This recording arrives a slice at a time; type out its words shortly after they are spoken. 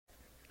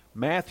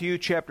Matthew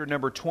chapter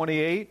number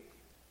 28,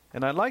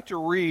 and I'd like to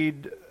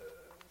read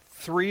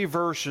 3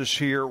 verses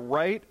here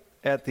right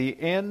at the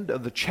end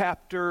of the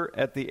chapter,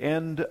 at the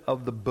end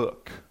of the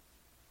book.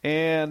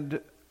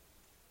 And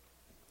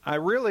I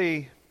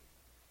really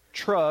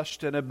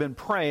trust and have been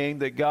praying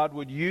that God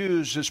would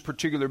use this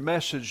particular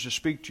message to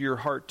speak to your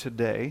heart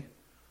today,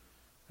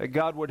 that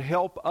God would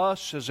help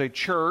us as a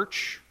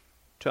church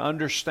to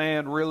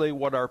understand really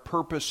what our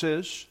purpose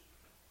is.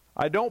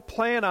 I don't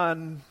plan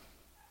on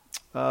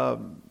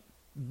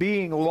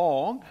being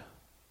long.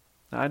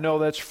 I know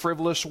that's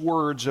frivolous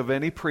words of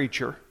any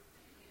preacher.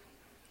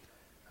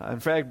 In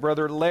fact,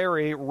 Brother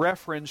Larry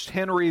referenced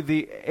Henry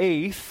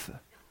VIII.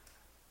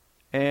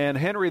 And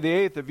Henry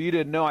VIII, if you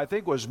didn't know, I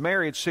think was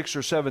married 6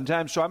 or 7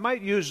 times. So I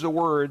might use the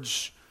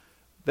words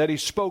that he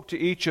spoke to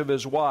each of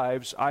his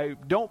wives. I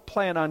don't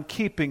plan on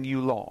keeping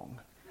you long.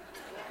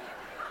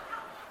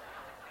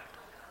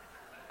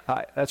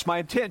 That's my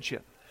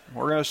intention.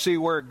 We're going to see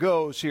where it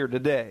goes here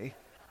today.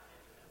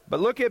 But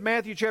look at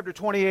Matthew chapter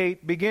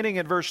 28, beginning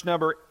in verse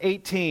number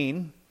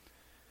 18.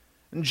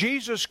 And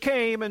Jesus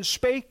came and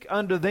spake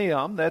unto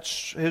them,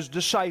 that's his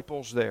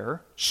disciples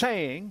there,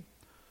 saying,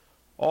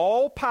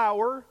 All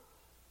power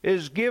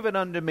is given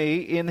unto me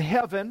in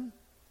heaven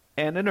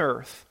and in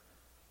earth.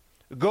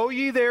 Go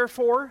ye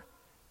therefore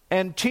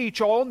and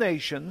teach all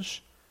nations,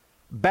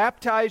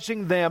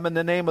 baptizing them in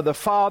the name of the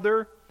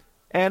Father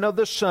and of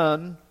the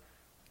Son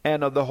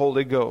and of the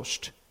Holy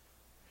Ghost,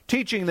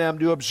 teaching them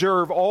to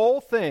observe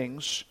all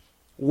things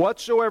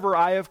whatsoever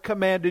I have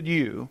commanded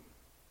you.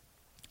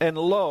 And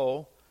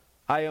lo,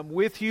 I am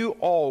with you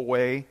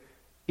always,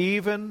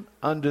 even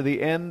unto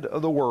the end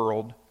of the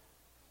world.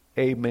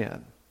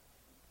 Amen.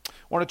 I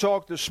want to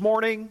talk this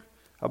morning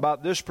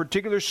about this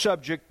particular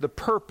subject, the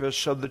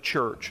purpose of the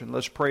church. And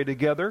let's pray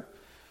together.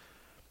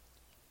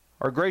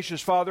 Our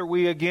gracious Father,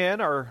 we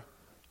again are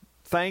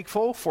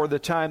thankful for the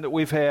time that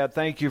we've had.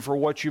 Thank you for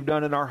what you've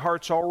done in our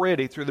hearts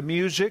already through the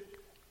music.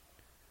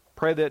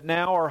 Pray that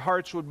now our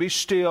hearts would be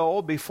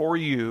still before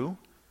you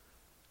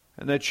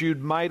and that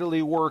you'd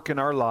mightily work in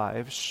our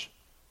lives.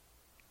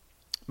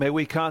 May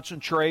we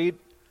concentrate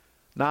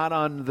not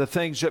on the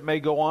things that may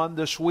go on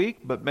this week,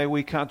 but may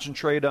we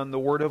concentrate on the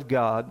Word of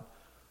God.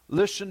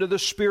 Listen to the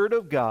Spirit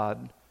of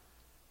God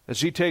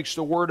as He takes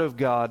the Word of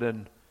God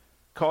and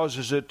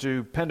causes it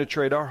to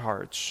penetrate our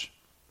hearts.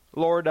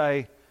 Lord,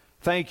 I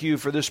thank you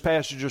for this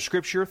passage of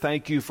Scripture.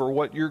 Thank you for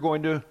what you're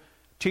going to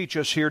teach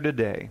us here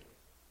today.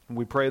 And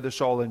we pray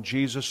this all in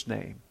Jesus'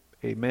 name.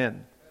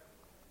 Amen.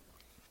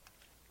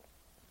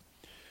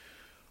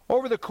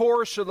 Over the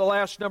course of the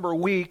last number of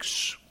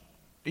weeks,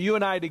 you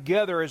and I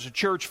together as a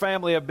church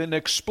family have been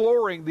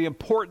exploring the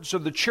importance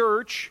of the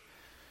church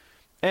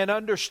and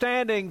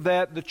understanding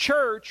that the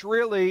church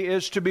really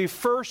is to be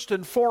first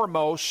and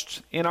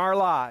foremost in our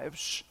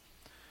lives.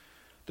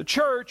 The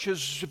church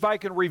is, if I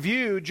can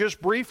review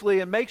just briefly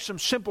and make some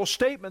simple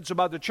statements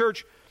about the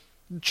church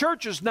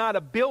is not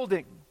a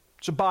building.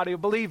 It's a body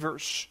of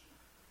believers.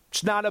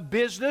 It's not a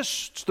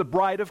business. It's the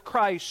bride of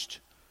Christ.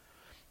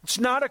 It's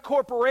not a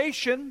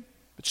corporation.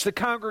 It's the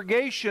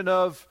congregation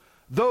of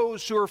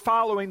those who are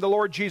following the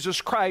Lord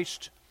Jesus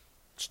Christ.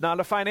 It's not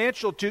a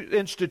financial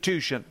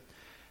institution.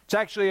 It's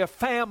actually a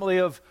family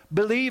of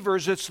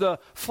believers. It's the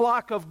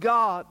flock of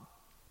God.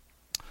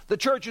 The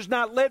church is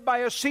not led by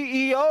a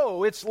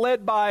CEO. It's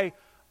led by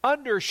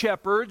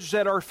under-shepherds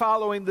that are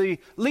following the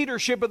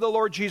leadership of the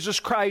Lord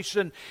Jesus Christ.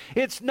 And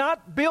it's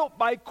not built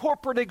by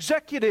corporate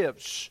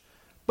executives,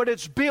 but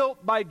it's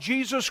built by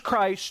Jesus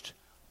Christ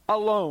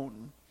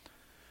alone.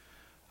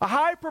 A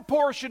high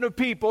proportion of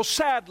people,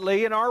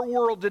 sadly, in our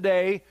world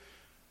today,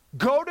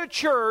 go to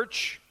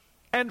church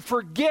and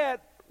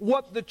forget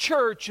what the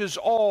church is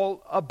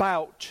all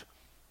about.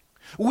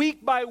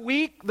 Week by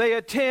week, they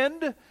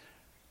attend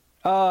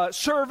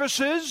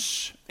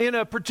services in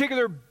a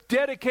particular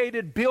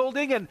dedicated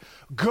building and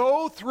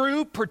go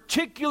through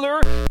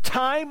particular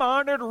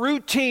time-honored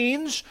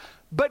routines,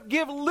 but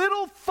give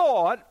little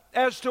thought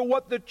as to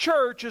what the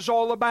church is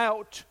all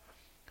about.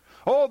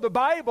 Oh, the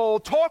Bible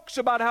talks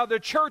about how the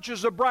church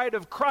is the bride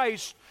of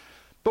Christ,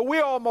 but we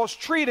almost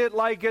treat it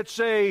like it's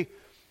a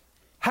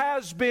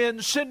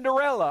has-been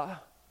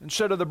Cinderella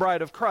instead of the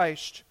bride of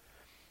Christ.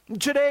 In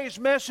today's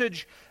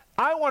message,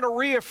 I want to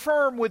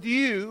reaffirm with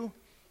you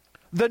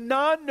the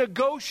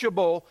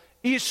non-negotiable,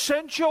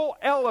 essential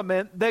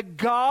element that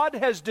God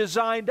has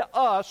designed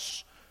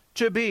us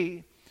to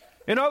be.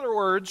 In other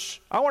words,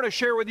 I want to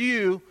share with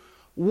you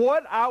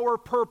what our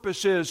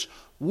purpose is.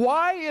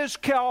 Why is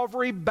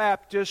Calvary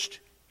Baptist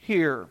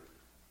here?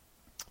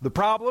 The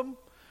problem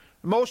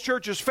most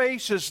churches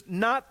face is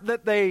not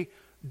that they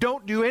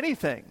don't do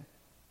anything.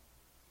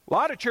 A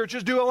lot of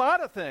churches do a lot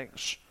of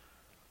things.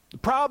 The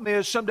problem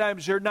is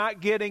sometimes they're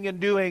not getting and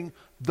doing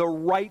the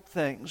right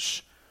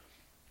things.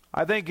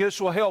 I think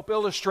this will help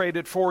illustrate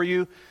it for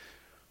you.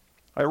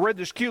 I read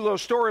this cute little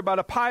story about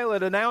a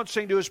pilot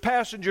announcing to his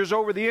passengers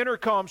over the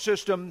intercom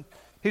system.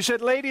 He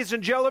said, "Ladies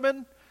and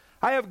gentlemen,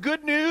 I have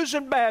good news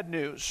and bad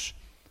news.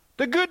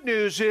 The good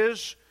news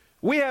is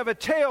we have a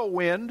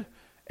tailwind,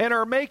 and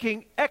are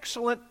making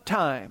excellent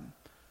time.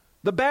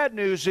 The bad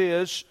news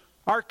is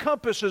our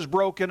compass is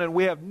broken and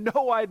we have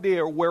no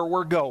idea where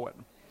we're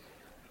going.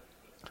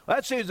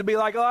 That seems to be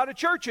like a lot of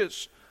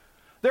churches.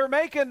 They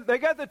got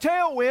the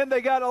tailwind,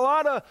 they got a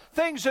lot of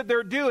things that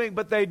they're doing,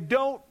 but they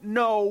don't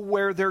know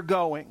where they're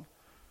going.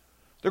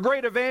 The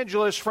great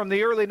evangelist from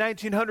the early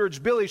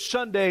 1900s, Billy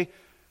Sunday,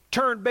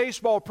 turned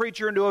baseball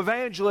preacher into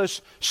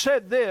evangelist,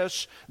 said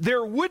this: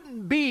 there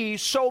wouldn't be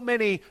so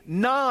many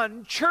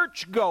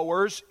non-church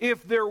goers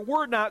if there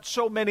were not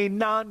so many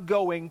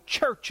non-going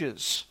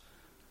churches.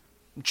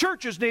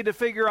 Churches need to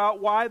figure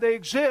out why they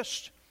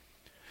exist.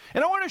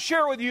 And I want to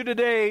share with you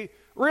today,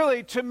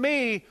 really, to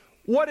me,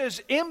 what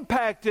has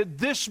impacted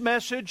this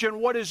message and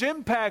what has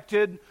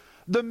impacted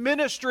the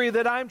ministry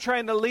that I'm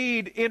trying to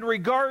lead in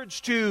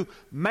regards to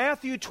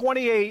Matthew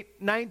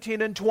 28,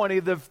 19 and 20,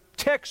 the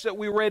text that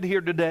we read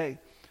here today.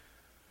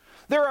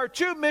 There are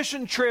two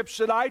mission trips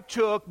that I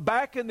took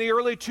back in the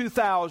early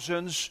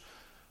 2000s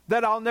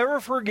that I'll never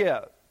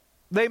forget.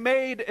 They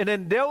made an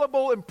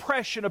indelible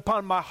impression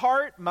upon my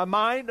heart, my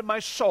mind, and my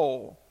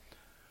soul.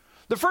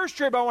 The first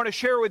trip I want to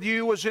share with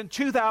you was in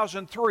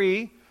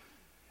 2003,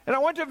 and I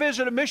went to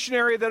visit a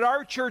missionary that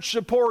our church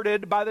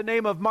supported by the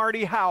name of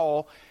Marty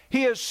Howell.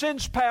 He has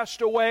since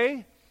passed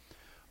away,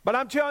 but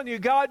I'm telling you,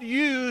 God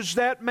used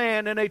that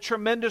man in a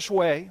tremendous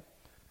way.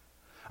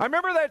 I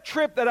remember that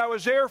trip that I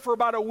was there for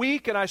about a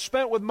week and I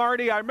spent with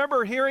Marty. I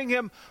remember hearing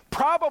him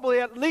probably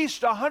at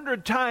least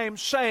 100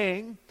 times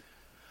saying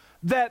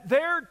that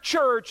their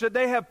church that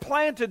they have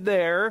planted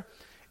there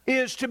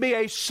is to be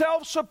a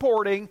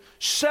self-supporting,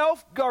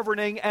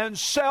 self-governing, and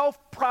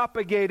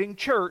self-propagating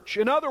church.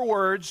 In other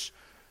words,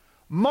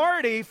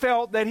 Marty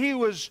felt that he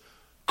was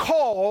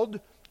called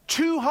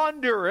to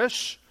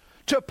Honduras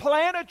to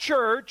plant a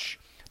church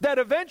that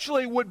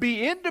eventually would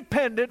be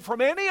independent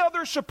from any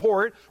other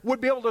support, would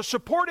be able to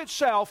support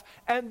itself,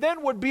 and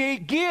then would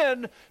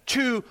begin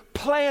to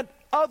plant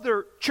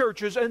other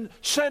churches and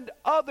send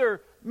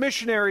other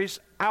missionaries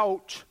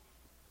out.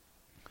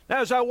 Now,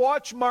 as I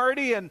watched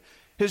Marty and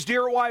his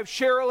dear wife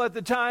Cheryl at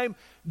the time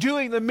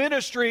doing the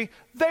ministry,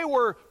 they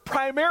were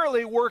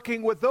primarily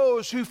working with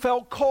those who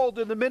felt called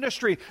in the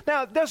ministry.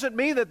 Now, it doesn't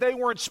mean that they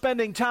weren't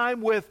spending time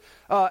with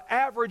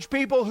average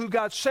people who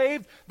got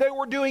saved. They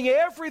were doing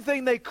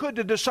everything they could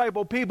to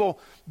disciple people,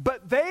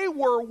 but they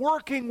were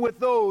working with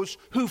those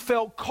who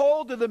felt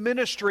called to the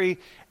ministry,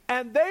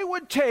 and they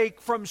would take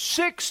from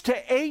 6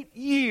 to 8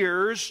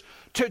 years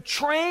to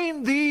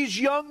train these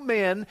young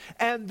men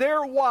and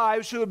their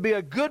wives, who would be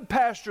a good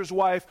pastor's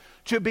wife,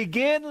 to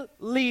begin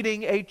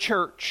leading a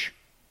church.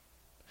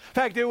 In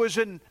fact, it was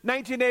in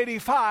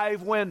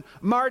 1985 when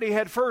Marty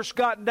had first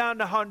gotten down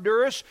to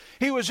Honduras.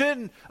 He was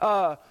in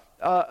a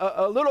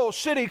little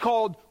city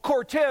called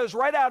Cortez,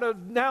 right out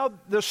of now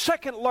the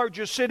second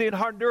largest city in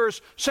Honduras,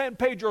 San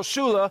Pedro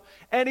Sula,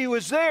 and he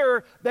was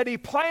there that he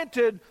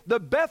planted the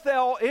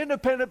Bethel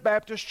Independent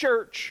Baptist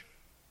Church.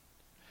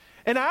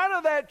 And out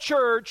of that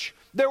church,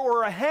 there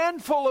were a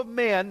handful of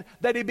men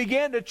that he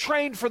began to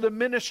train for the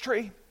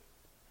ministry.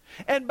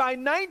 And by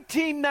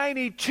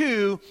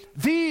 1992,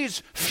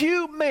 these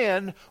few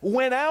men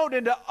went out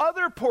into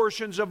other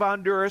portions of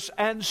Honduras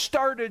and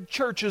started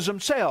churches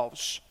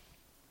themselves.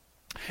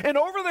 And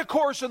over the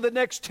course of the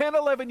next 10,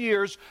 11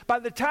 years, by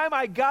the time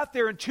I got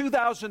there in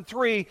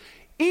 2003,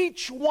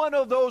 each one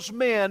of those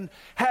men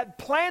had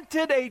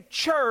planted a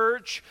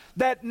church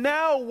that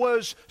now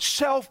was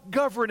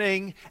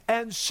self-governing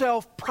and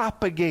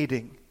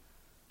self-propagating.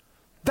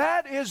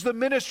 That is the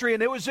ministry,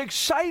 and it was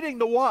exciting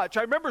to watch.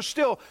 I remember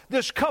still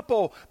this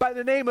couple by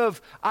the name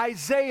of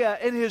Isaiah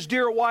and his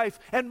dear wife,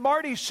 and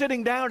Marty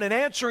sitting down and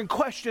answering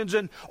questions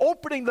and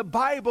opening the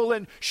Bible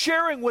and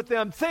sharing with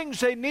them things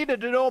they needed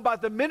to know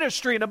about the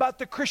ministry and about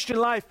the Christian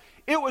life.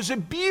 It was a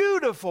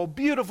beautiful,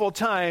 beautiful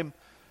time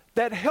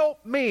that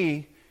helped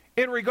me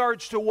in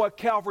regards to what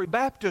Calvary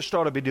Baptist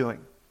ought to be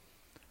doing.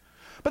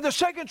 But the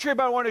second trip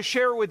I want to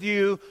share with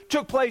you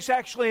took place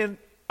actually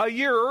a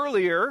year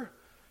earlier,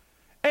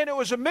 and it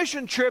was a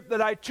mission trip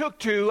that I took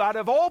to, out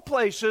of all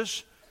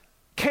places,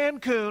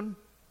 Cancun,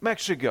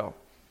 Mexico.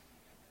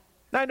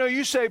 Now, I know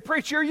you say,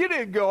 preacher, you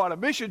didn't go on a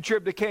mission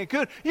trip to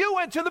Cancun. You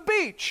went to the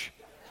beach.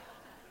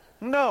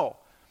 No.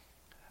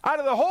 Out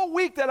of the whole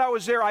week that I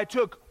was there, I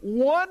took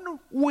 1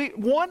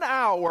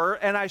 hour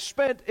and I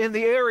spent in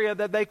the area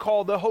that they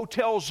call the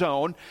hotel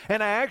zone.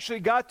 And I actually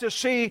got to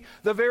see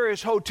the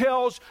various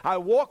hotels. I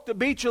walked the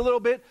beach a little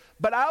bit.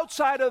 But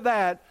outside of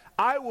that,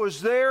 I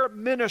was there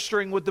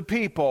ministering with the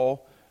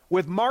people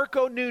with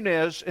Marco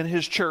Nunez and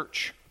his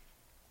church.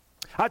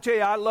 I tell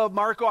you, I love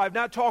Marco. I've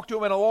not talked to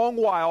him in a long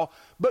while.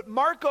 But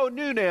Marco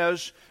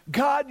Nunez,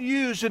 God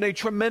used in a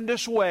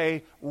tremendous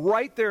way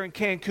right there in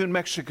Cancun,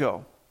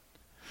 Mexico.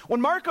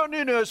 When Marco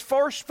Nunez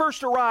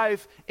first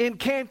arrived in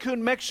Cancun,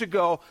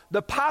 Mexico,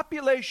 the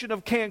population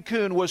of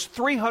Cancun was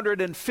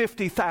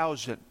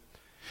 350,000.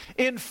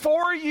 In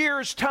 4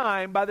 years'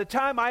 time, by the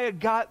time I had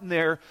gotten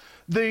there,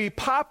 the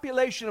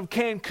population of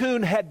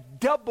Cancun had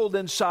doubled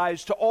in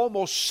size to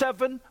almost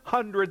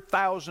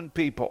 700,000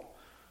 people.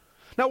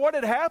 Now, what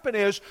had happened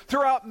is,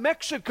 throughout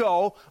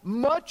Mexico,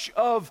 much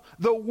of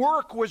the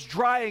work was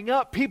drying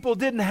up. People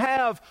didn't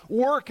have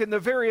work in the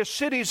various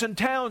cities and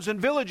towns and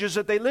villages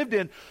that they lived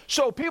in.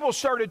 So people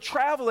started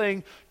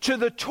traveling to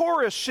the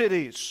tourist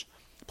cities,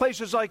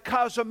 places like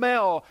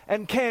Cozumel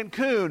and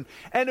Cancun.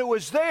 And it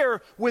was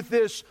there, with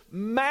this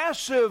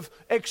massive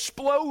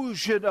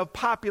explosion of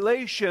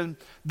population,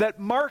 that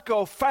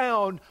Marco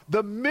found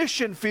the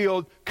mission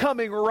field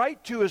coming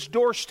right to his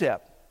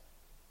doorstep.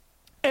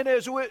 And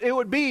as it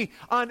would be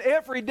on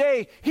every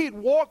day, he'd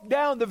walk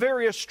down the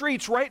various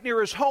streets right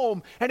near his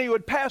home, and he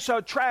would pass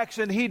out tracts,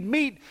 and he'd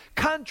meet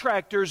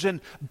contractors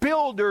and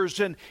builders,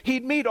 and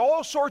he'd meet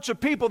all sorts of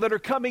people that are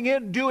coming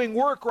in doing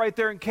work right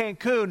there in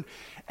Cancun.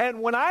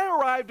 And when I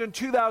arrived in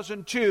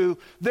 2002,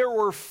 there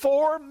were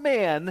 4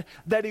 men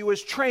that he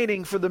was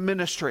training for the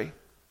ministry.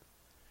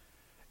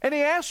 And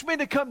he asked me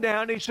to come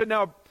down.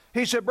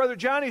 He said, Brother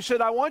John, he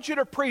said, I want you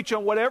to preach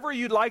on whatever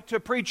you'd like to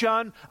preach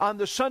on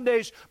the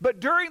Sundays,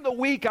 but during the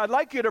week, I'd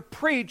like you to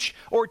preach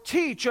or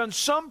teach on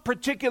some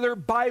particular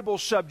Bible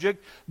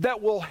subject that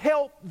will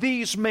help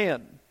these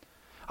men.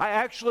 I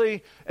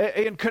actually,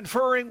 in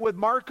conferring with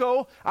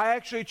Marco, I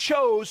actually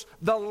chose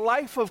the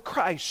life of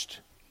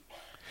Christ.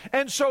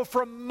 And so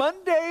from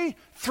Monday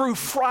through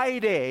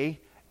Friday,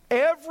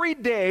 every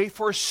day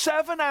for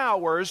 7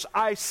 hours,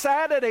 I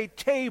sat at a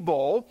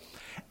table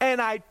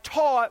and I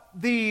taught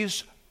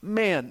these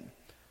men.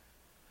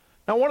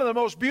 Now, one of the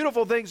most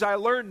beautiful things I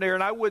learned there,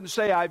 and I wouldn't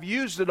say I've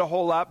used it a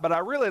whole lot, but I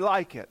really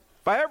like it.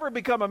 If I ever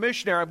become a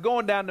missionary, I'm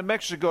going down to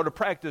Mexico to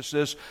practice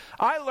this.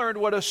 I learned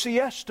what a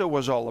siesta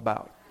was all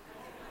about.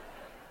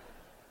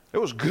 It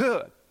was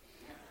good.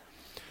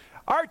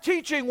 Our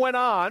teaching went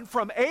on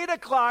from 8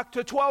 o'clock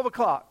to 12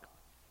 o'clock.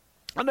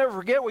 I'll never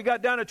forget, we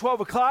got down at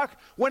 12 o'clock,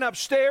 went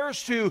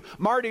upstairs to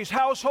Marty's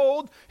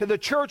household. The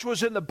church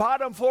was in the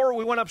bottom floor.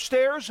 We went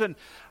upstairs, and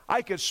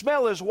I could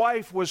smell his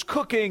wife was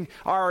cooking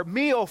our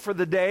meal for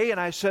the day. And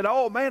I said,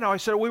 oh, man, I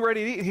said, are we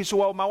ready to eat? He said,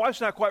 well, my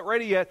wife's not quite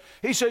ready yet.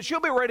 He said, she'll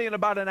be ready in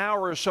about an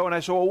hour or so. And I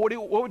said, well,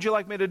 what would you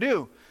like me to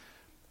do?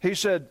 He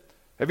said,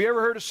 have you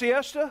ever heard of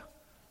siesta?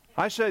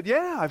 I said,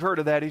 yeah, I've heard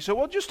of that. He said,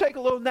 well, just take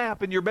a little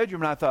nap in your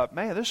bedroom. And I thought,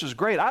 man, this is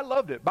great. I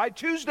loved it. By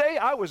Tuesday,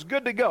 I was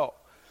good to go.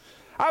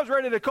 I was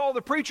ready to call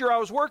the preacher I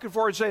was working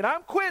for and saying,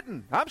 I'm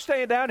quitting. I'm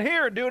staying down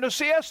here and doing a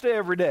siesta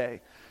every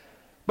day.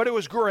 But it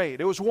was great.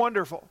 It was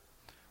wonderful.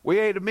 We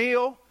ate a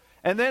meal,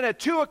 and then at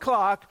 2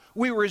 o'clock,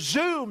 we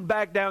resumed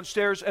back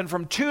downstairs, and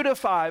from 2 to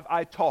 5,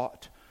 I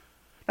taught.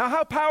 Now,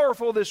 how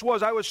powerful this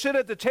was. I would sit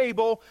at the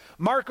table.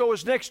 Marco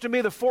was next to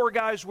me. The 4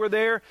 guys were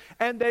there,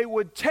 and they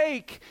would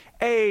take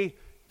a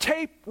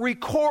tape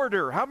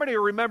recorder. How many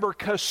remember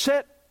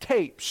cassette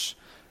tapes?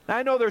 Now,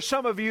 I know there's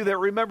some of you that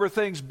remember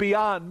things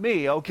beyond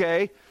me,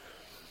 okay?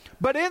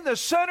 But in the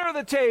center of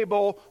the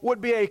table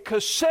would be a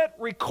cassette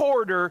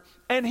recorder,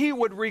 and he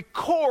would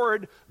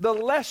record the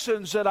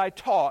lessons that I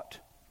taught.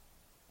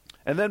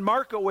 And then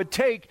Marco would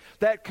take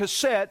that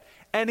cassette,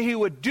 and he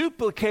would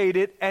duplicate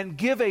it and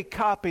give a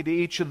copy to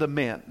each of the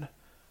men.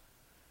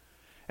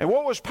 And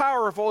what was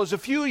powerful is a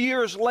few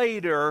years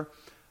later,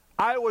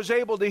 I was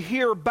able to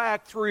hear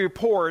back through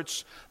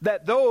reports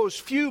that those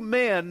few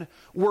men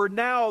were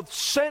now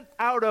sent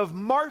out of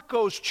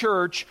Marco's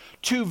church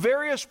to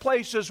various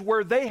places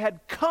where they had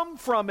come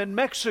from in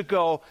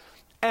Mexico,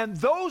 and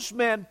those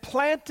men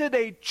planted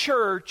a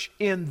church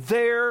in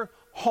their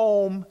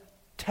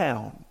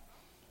hometown.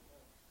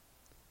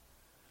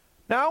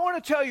 Now, I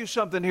want to tell you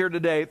something here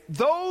today.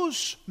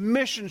 Those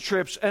mission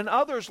trips and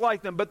others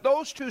like them, but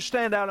those 2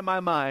 stand out in my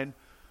mind,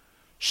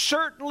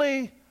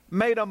 certainly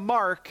made a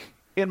mark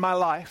in my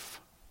life.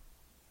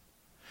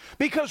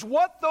 Because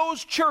what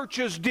those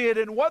churches did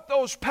and what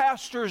those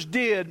pastors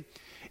did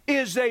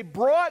is they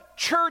brought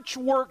church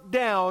work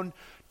down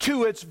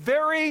to its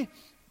very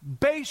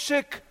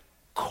basic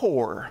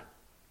core.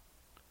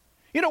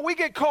 You know, we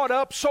get caught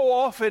up so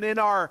often in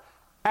our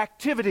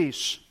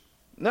activities.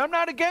 Now, I'm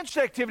not against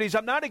activities.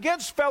 I'm not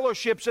against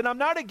fellowships, and I'm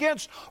not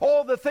against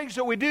all the things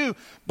that we do.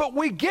 But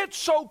we get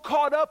so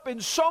caught up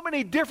in so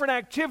many different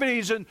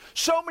activities and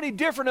so many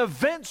different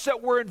events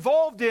that we're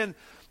involved in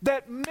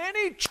that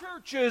many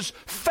churches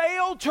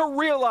fail to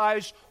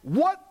realize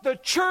what the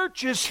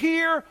church is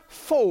here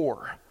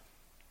for.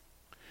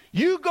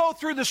 You go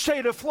through the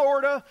state of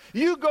Florida,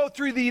 you go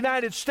through the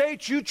United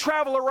States, you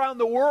travel around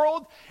the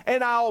world,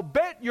 and I'll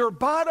bet your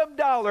bottom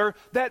dollar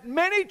that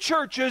many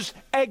churches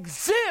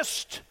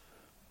exist,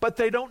 but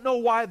they don't know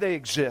why they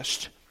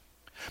exist.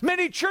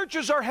 Many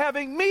churches are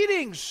having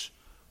meetings,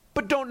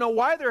 but don't know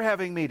why they're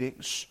having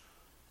meetings.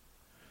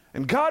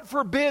 And God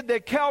forbid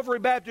that Calvary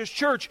Baptist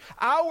Church,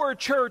 our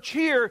church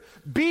here,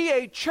 be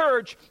a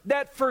church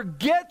that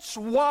forgets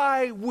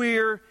why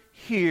we're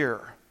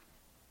here.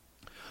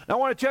 Now, I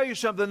want to tell you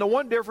something. The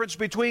one difference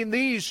between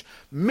these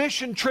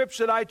mission trips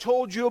that I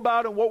told you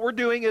about and what we're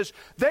doing is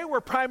they were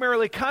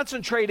primarily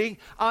concentrating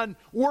on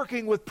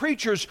working with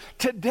preachers.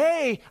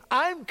 Today,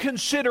 I'm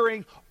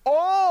considering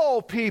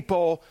all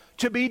people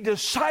to be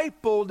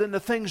discipled in the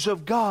things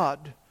of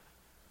God.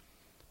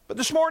 But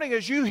this morning,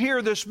 as you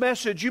hear this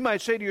message, you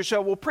might say to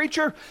yourself, well,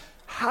 preacher,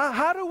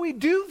 How do we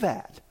do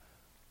that?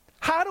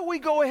 How do we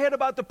go ahead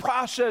about the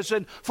process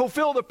and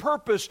fulfill the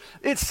purpose?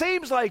 It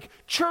seems like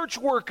church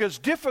work is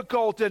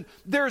difficult, and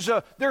there's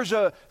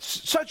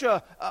such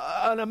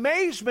an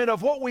amazement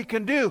of what we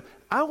can do.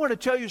 I want to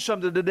tell you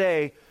something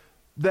today,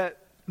 that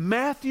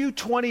Matthew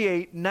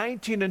 28,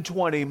 19 and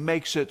 20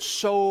 makes it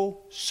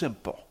so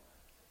simple.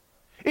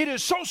 It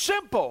is so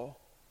simple,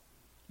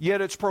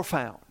 yet it's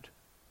profound.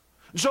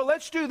 So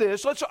let's do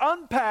this. Let's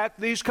unpack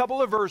these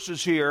couple of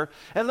verses here,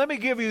 and let me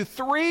give you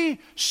three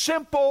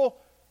simple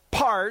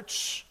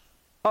parts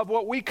of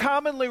what we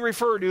commonly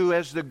refer to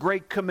as the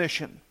Great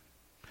Commission.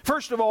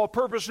 First of all,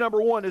 purpose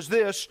number one is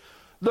this: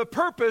 the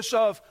purpose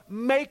of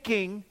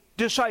making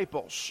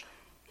disciples.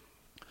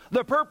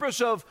 The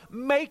purpose of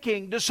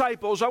making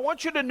disciples. I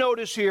want you to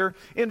notice here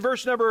in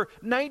verse number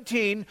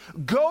 19,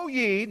 go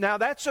ye, now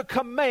that's a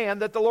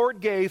command that the Lord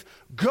gave,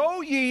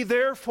 go ye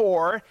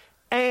therefore,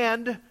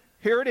 and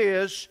here it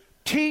is,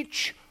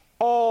 teach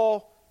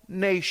all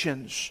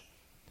nations.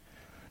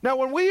 Now,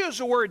 when we use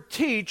the word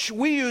teach,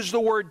 we use the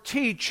word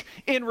teach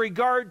in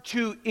regard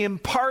to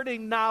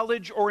imparting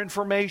knowledge or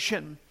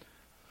information.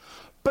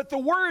 But the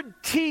word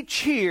teach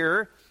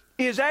here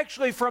is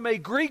actually from a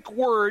Greek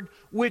word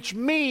which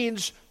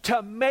means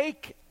to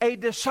make a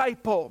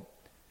disciple.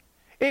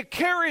 It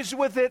carries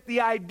with it the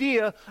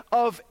idea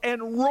of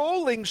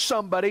enrolling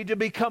somebody to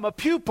become a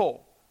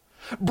pupil,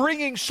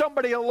 bringing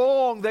somebody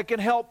along that can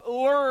help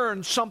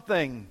learn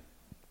something.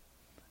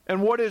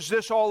 And what is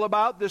this all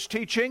about, this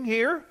teaching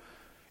here?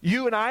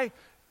 You and I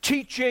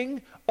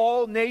teaching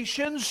all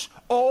nations,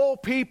 all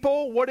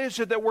people. What is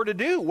it that we're to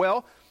do?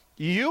 Well,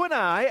 you and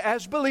I,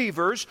 as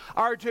believers,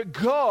 are to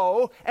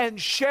go and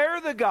share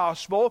the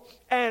gospel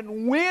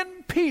and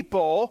win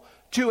people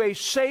to a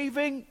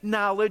saving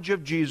knowledge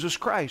of Jesus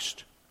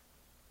Christ.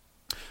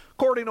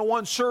 According to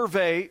one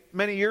survey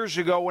many years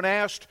ago, when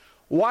asked,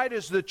 why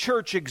does the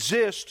church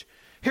exist?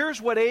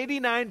 Here's what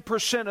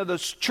 89% of the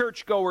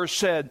churchgoers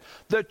said: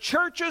 the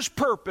church's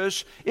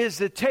purpose is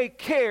to take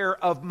care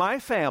of my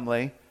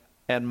family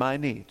and my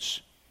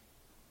needs.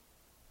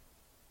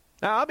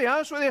 Now, I'll be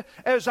honest with you,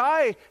 as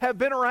I have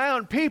been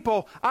around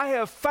people, I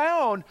have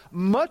found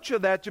much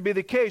of that to be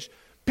the case.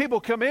 People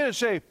come in and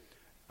say,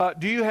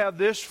 do you have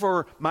this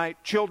for my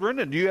children?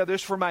 And do you have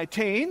this for my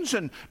teens?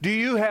 And do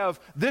you have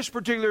this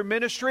particular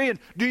ministry? And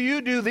do you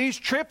do these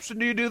trips?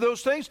 And do you do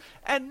those things?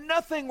 And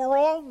nothing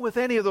wrong with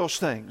any of those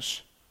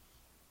things.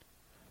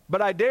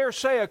 But I dare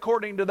say,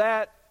 according to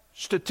that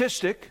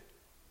statistic,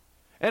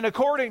 and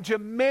according to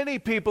many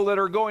people that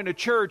are going to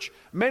church,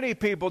 many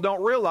people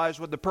don't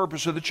realize what the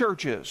purpose of the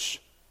church is.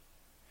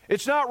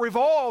 It's not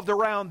revolved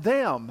around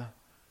them.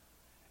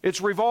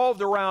 It's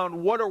revolved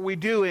around what are we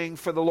doing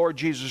for the Lord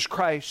Jesus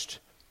Christ.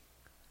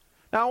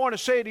 Now, I want to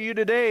say to you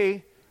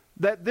today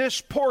that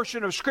this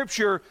portion of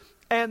Scripture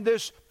and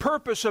this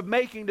purpose of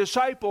making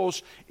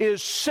disciples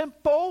is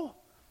simple,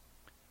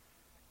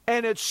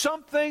 and it's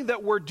something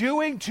that we're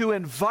doing to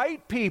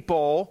invite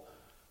people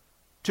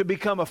to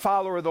become a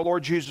follower of the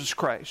Lord Jesus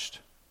Christ.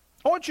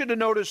 I want you to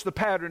notice the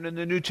pattern in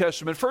the New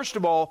Testament. First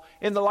of all,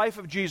 in the life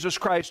of Jesus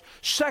Christ.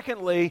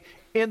 Secondly,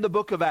 in the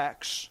book of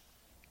Acts.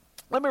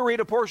 Let me read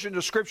a portion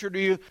of Scripture to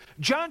you.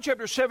 John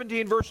chapter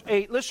 17, verse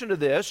 8. Listen to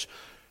this.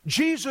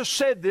 Jesus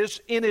said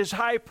this in his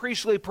high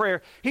priestly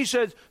prayer. He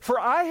said, for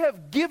I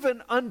have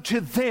given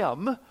unto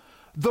them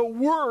the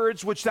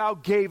words which thou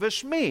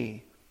gavest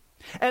me,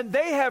 and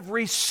they have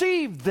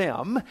received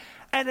them,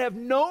 and have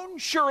known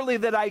surely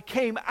that I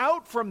came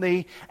out from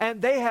thee,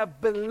 and they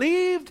have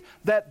believed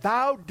that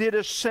thou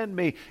didst send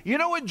me. You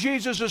know what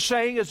Jesus is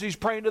saying as he's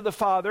praying to the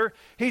Father?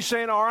 He's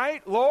saying, all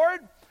right, Lord,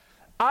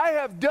 I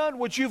have done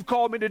what you've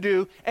called me to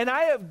do, and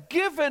I have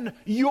given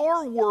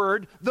your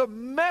word, the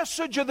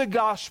message of the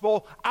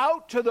gospel,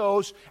 out to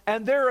those,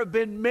 and there have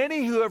been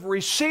many who have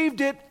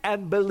received it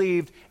and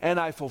believed, and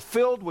I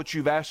fulfilled what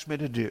you've asked me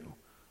to do.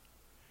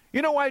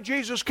 You know why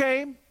Jesus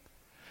came?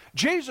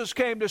 Jesus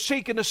came to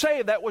seek and to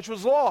save that which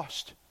was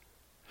lost.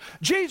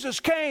 Jesus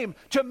came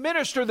to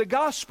minister the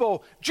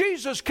gospel.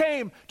 Jesus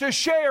came to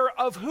share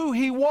of who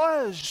he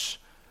was.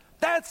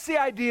 That's the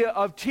idea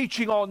of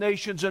teaching all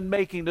nations and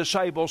making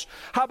disciples.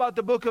 How about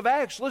the book of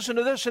Acts? Listen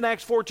to this in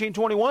Acts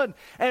 14:21.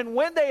 And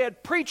when they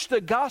had preached the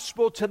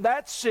gospel to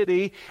that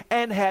city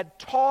and had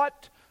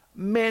taught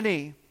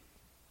many.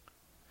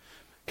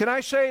 Can I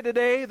say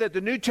today that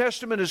the New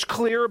Testament is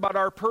clear about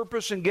our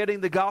purpose in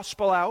getting the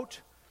gospel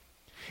out?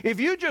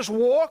 If you just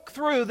walk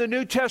through the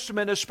New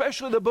Testament,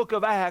 especially the book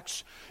of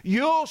Acts,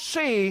 you'll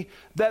see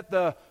that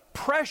the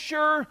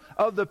pressure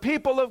of the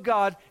people of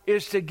God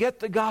is to get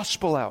the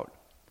gospel out.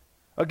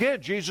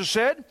 Again, Jesus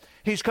said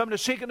he's come to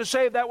seek and to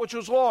save that which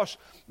was lost.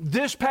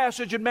 This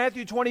passage in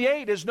Matthew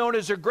 28 is known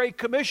as the Great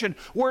Commission.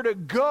 We're to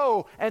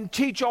go and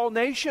teach all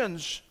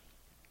nations.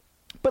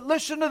 But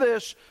listen to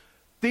this,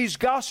 these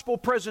gospel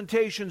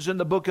presentations in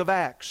the book of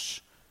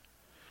Acts.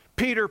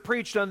 Peter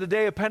preached on the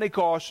day of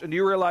Pentecost, and do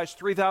you realize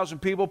 3,000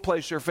 people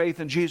placed their faith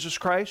in Jesus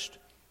Christ?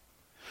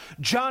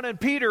 John and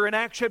Peter in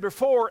Acts chapter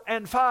 4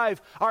 and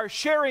 5 are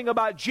sharing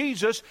about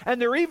Jesus,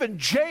 and they're even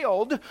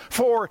jailed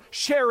for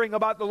sharing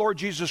about the Lord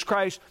Jesus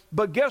Christ.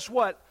 But guess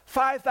what?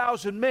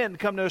 5,000 men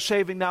come to a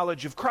saving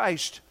knowledge of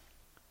Christ.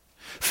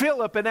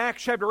 Philip in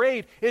Acts chapter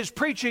 8 is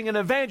preaching an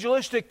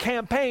evangelistic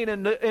campaign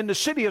in the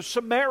city of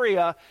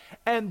Samaria,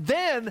 and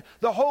then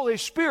the Holy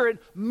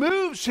Spirit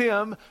moves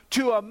him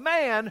to a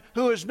man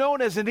who is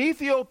known as an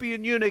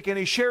Ethiopian eunuch, and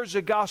he shares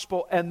the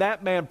gospel, and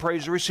that man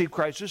prays to receive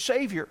Christ as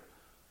Savior.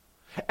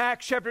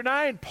 Acts chapter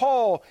 9,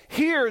 Paul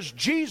hears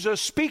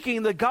Jesus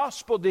speaking the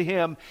gospel to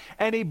him,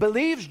 and he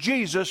believes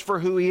Jesus for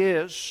who he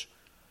is.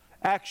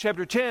 Acts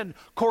chapter 10,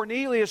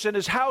 Cornelius and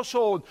his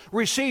household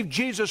received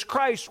Jesus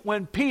Christ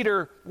when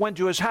Peter went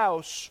to his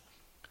house.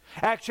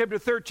 Acts chapter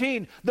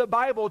 13, the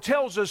Bible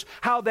tells us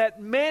how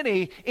that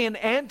many in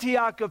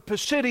Antioch of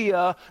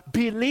Pisidia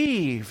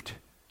believed.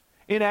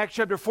 In Acts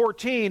chapter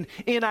 14,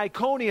 in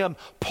Iconium,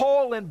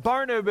 Paul and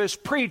Barnabas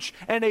preached,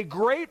 and a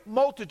great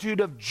multitude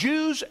of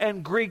Jews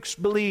and Greeks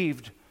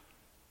believed.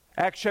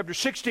 Acts chapter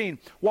 16,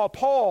 while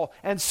Paul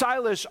and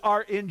Silas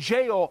are in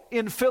jail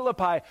in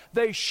Philippi,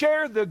 they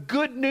share the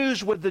good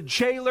news with the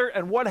jailer,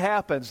 and what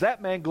happens?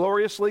 That man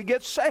gloriously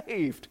gets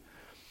saved.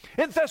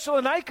 In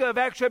Thessalonica of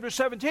Acts chapter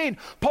 17,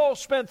 Paul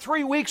spent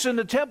 3 weeks in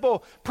the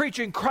temple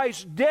preaching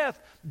Christ's death,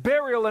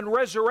 burial, and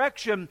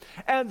resurrection,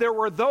 and there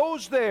were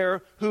those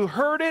there who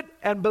heard it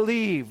and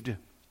believed.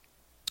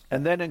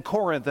 And then in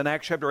Corinth, in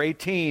Acts chapter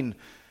 18,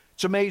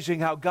 it's amazing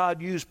how God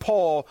used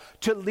Paul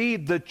to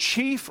lead the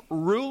chief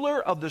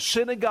ruler of the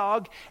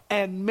synagogue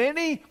and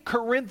many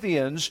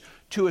Corinthians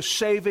to a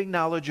saving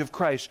knowledge of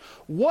Christ.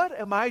 What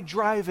am I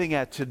driving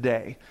at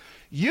today?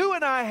 You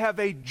and I have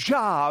a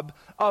job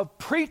of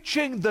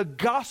preaching the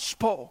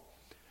gospel.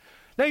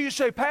 Now you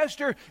say,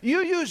 Pastor,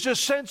 you use a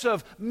sense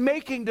of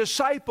making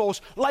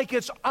disciples like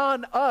it's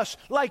on us,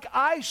 like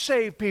I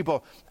save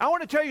people. I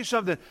want to tell you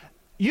something.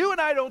 You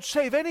and I don't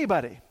save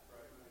anybody.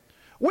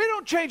 We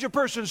don't change a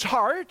person's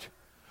heart.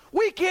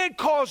 We can't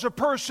cause a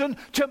person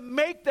to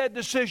make that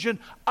decision.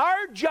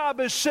 Our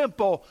job is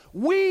simple.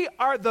 We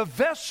are the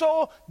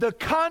vessel, the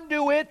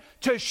conduit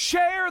to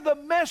share the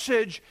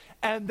message,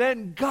 and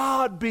then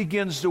God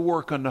begins to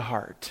work on the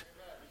heart.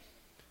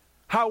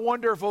 How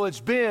wonderful it's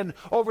been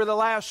over the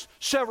last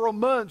several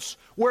months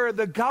where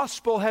the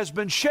gospel has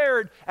been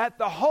shared at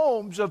the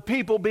homes of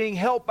people being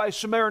helped by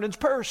Samaritan's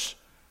Purse.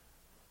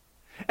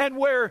 And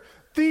where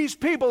these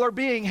people are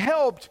being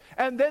helped,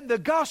 and then the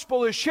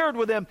gospel is shared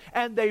with them,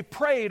 and they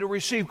pray to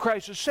receive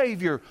Christ as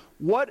Savior.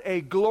 What a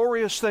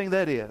glorious thing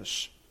that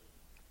is.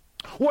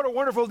 What a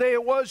wonderful day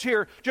it was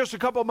here just a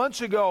couple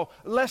months ago.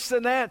 Less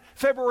than that,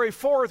 February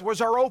 4th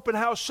was our open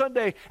house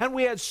Sunday, and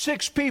we had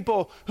 6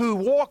 people who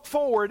walked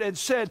forward and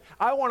said,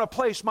 I want to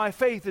place my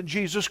faith in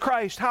Jesus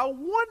Christ. How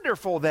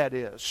wonderful that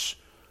is.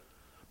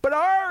 But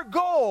our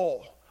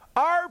goal,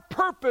 our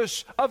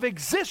purpose of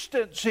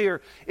existence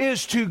here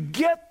is to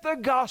get the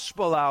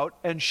gospel out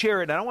and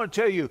share it. And I want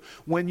to tell you,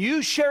 when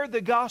you share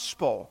the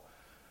gospel,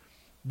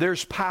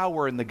 there's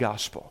power in the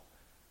gospel.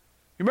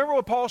 You remember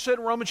what Paul said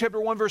in Romans chapter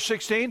 1 verse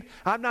 16?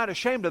 I'm not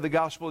ashamed of the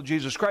gospel of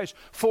Jesus Christ,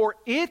 for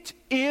it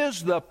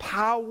is the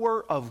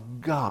power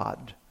of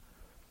God.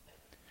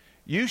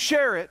 You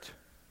share it,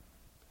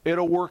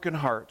 it'll work in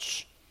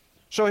hearts.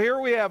 So here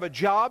we have a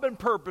job and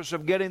purpose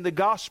of getting the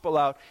gospel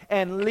out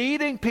and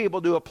leading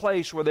people to a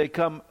place where they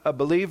become a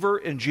believer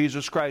in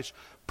Jesus Christ.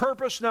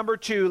 Purpose number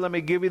 2, let me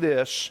give you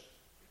this.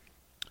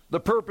 The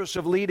purpose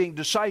of leading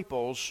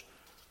disciples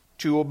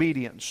to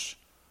obedience.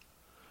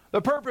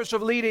 The purpose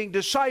of leading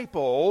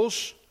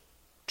disciples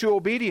to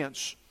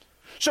obedience.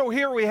 So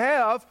here we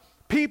have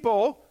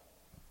people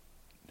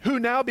who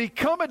now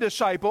become a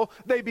disciple.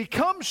 They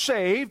become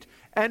saved.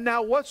 And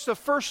now what's the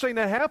first thing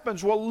that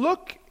happens? Well,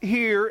 look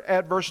here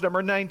at verse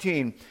number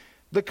 19.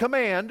 The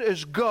command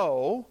is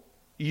go.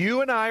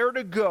 You and I are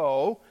to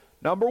go.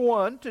 Number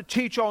 1, to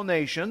teach all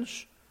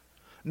nations.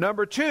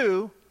 Number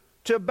 2,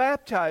 to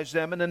baptize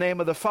them in the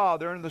name of the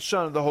Father and the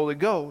Son and the Holy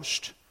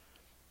Ghost.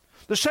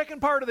 The second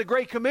part of the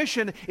Great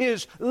Commission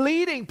is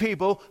leading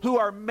people who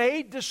are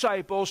made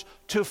disciples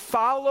to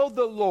follow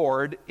the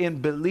Lord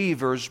in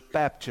believers'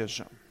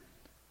 baptism.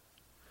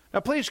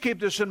 Now please keep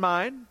this in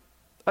mind.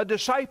 A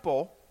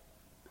disciple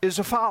is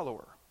a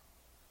follower.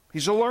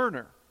 He's a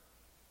learner.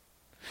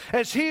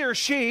 As he or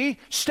she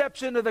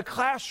steps into the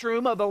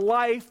classroom of the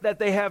life that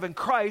they have in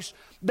Christ,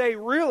 they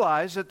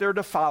realize that they're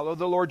to follow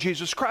the Lord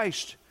Jesus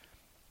Christ.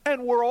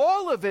 And where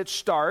all of it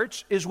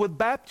starts is with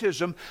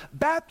baptism.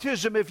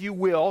 Baptism, if you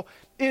will,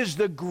 is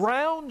the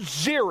ground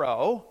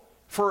zero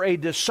for a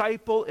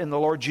disciple in the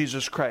Lord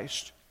Jesus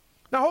Christ.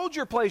 Now hold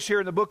your place here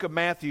in the book of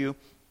Matthew,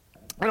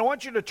 and I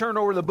want you to turn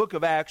over to the book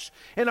of Acts,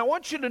 and I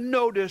want you to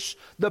notice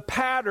the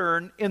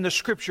pattern in the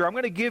Scripture. I'm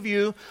going to give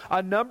you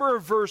a number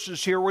of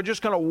verses here. We're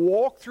just going to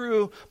walk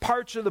through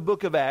parts of the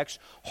book of Acts.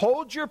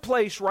 Hold your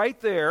place right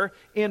there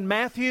in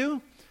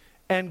Matthew,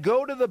 and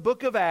go to the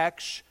book of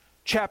Acts,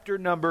 chapter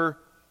number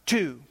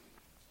 2.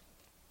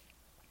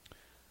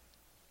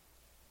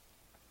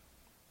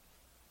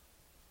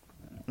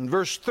 In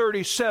verse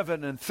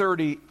 37 and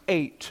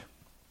 38.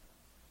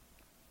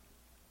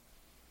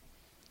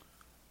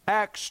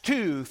 Acts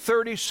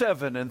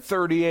 2:37 and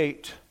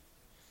 38.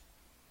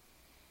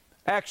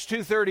 Acts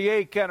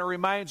 2:38 kind of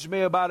reminds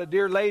me about a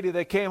dear lady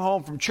that came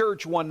home from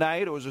church one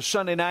night. It was a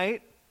Sunday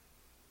night.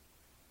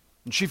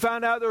 And she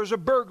found out there was a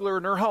burglar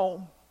in her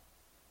home.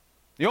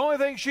 The only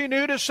thing she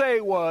knew to say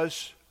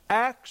was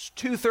Acts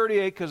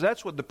 2:38, because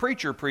that's what the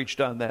preacher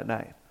preached on that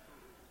night.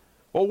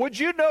 Well, would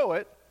you know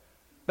it,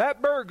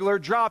 that burglar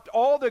dropped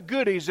all the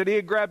goodies that he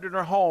had grabbed in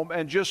her home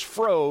and just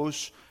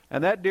froze,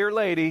 and that dear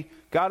lady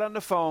got on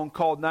the phone,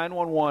 called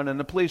 911, and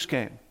the police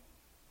came.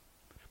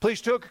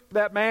 Police took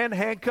that man,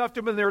 handcuffed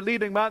him, and they're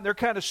leading him out, and they're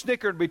kind of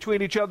snickering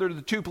between each other,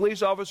 the two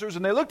police officers,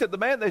 and they looked at the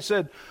man and they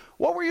said,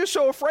 "What were you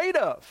so afraid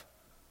of?"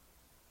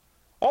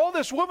 All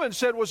this woman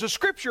said was a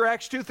scripture,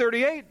 Acts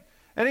 2:38,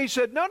 and he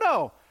said,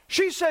 No,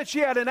 she said she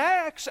had an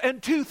axe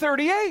and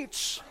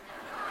 238s.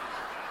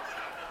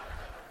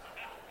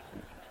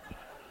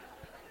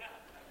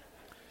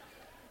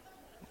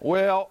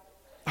 Well,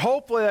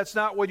 hopefully that's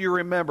not what you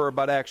remember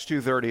about Acts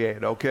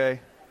 2:38, okay?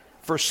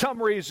 For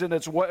some reason,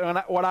 it's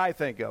what I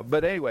think of.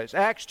 But anyways,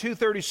 Acts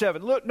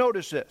 2:37. Look,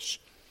 notice this.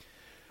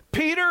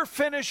 Peter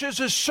finishes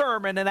his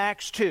sermon in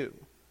Acts 2.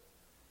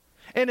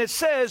 And it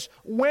says,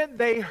 when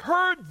they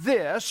heard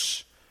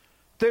this,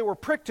 they were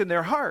pricked in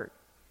their heart,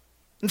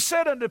 and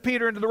said unto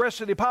Peter and to the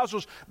rest of the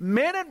apostles,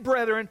 Men and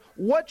brethren,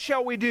 what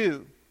shall we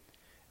do?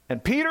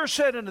 And Peter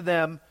said unto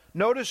them,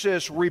 notice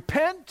this,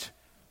 repent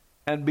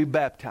and be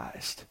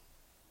baptized.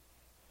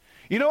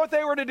 You know what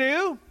they were to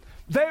do?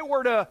 They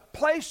were to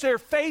place their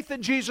faith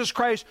in Jesus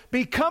Christ,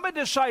 become a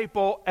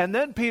disciple, and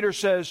then Peter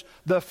says,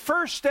 the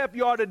first step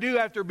you ought to do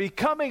after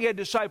becoming a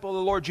disciple of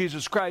the Lord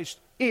Jesus Christ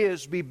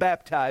is be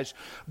baptized.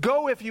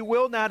 Go, if you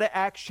will, now to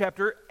Acts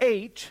chapter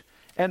 8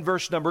 and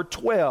verse number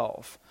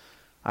 12.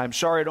 I'm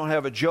sorry I don't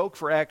have a joke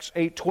for Acts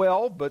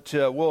 8:12, but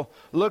we'll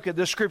look at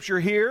this scripture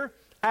here.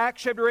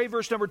 Acts chapter 8,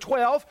 verse number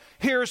 12.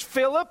 Here's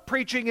Philip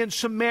preaching in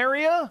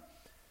Samaria.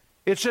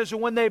 It says,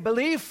 when they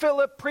believed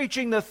Philip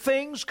preaching the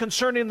things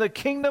concerning the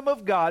kingdom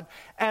of God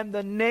and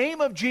the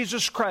name of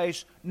Jesus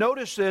Christ,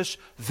 notice this,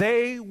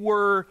 they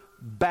were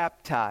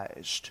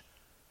baptized.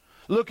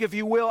 Look, if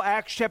you will,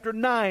 Acts chapter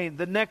 9,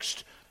 the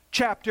next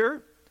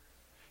chapter,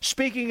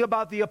 speaking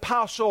about the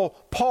apostle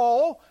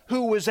Paul,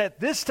 who was at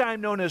this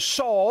time known as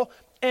Saul,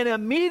 and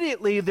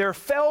immediately there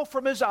fell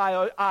from his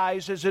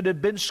eyes as it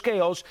had been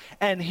scales,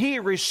 and he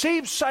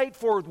received sight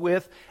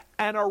forthwith,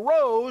 and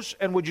arose,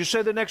 and would you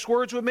say the next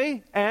words with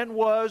me? And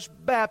was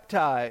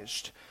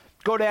baptized.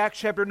 Go to Acts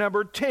chapter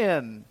number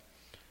 10,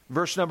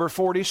 verse number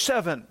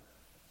 47.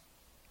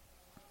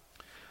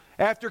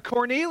 After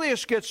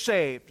Cornelius gets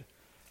saved,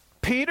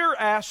 Peter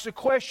asks the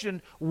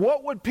question,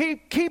 what would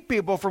keep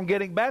people from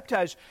getting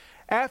baptized?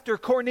 After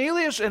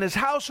Cornelius and his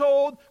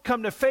household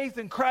come to faith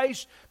in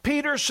Christ,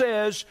 Peter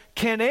says,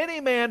 can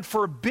any man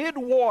forbid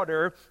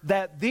water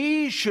that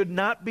these should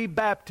not be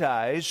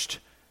baptized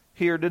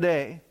here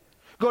today?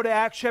 Go to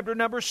Acts chapter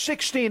number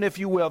 16, if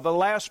you will. The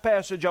last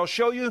passage I'll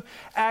show you,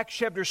 Acts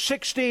chapter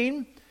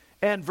 16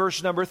 and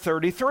verse number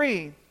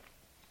 33.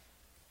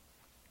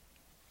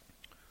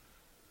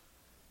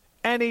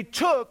 And he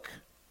took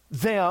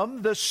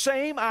them the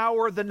same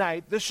hour of the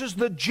night. This is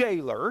the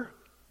jailer.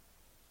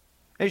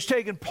 And he's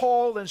taken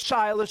Paul and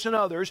Silas and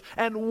others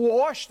and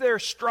washed their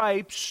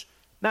stripes.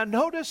 Now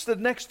notice the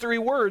next three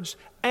words,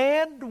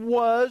 and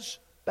was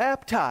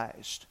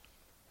baptized.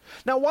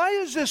 Now why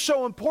is this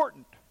so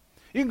important?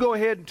 You can go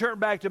ahead and turn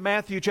back to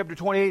Matthew chapter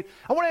 28.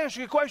 I want to ask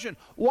you a question.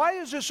 Why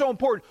is this so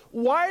important?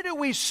 Why do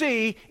we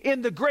see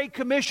in the Great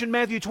Commission,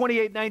 Matthew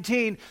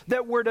 28:19,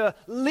 that we're to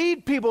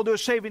lead people to a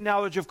saving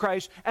knowledge of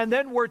Christ, and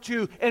then we're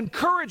to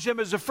encourage them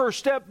as a first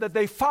step that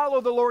they follow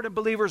the Lord in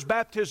believers'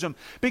 baptism?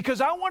 Because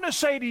I want to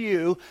say to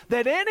you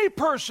that any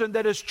person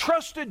that has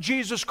trusted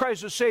Jesus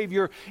Christ as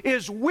Savior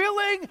is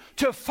willing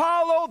to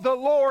follow the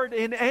Lord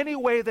in any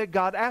way that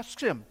God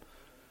asks him.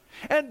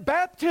 And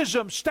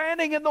baptism,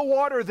 standing in the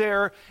water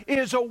there,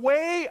 is a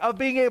way of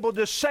being able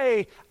to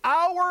say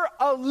our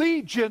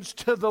allegiance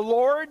to the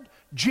Lord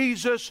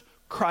Jesus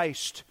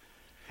Christ.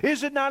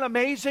 Is it not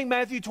amazing,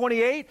 Matthew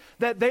 28,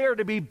 that they are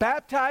to be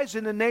baptized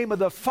in the name of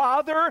the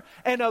Father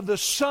and of the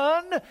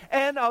Son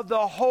and of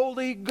the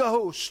Holy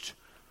Ghost?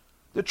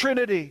 The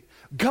Trinity,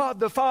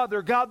 God the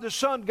Father, God the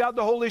Son, God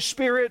the Holy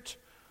Spirit.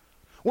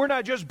 We're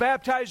not just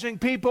baptizing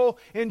people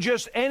in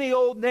just any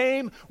old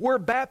name. We're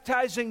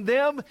baptizing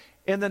them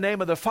in the name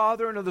of the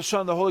Father and of the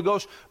Son and the Holy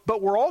Ghost.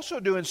 But we're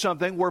also doing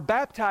something. We're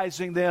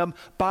baptizing them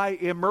by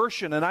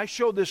immersion. And I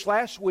showed this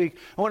last week.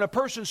 When a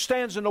person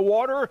stands in the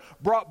water,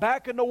 brought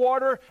back in the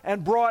water,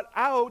 and brought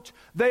out,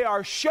 they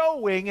are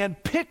showing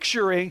and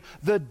picturing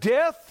the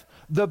death,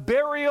 the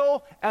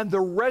burial, and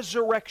the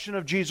resurrection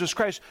of Jesus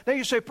Christ. Now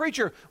you say,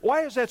 preacher,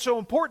 why is that so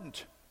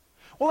important?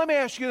 Well, let me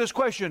ask you this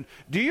question.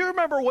 Do you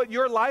remember what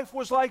your life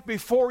was like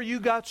before you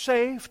got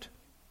saved?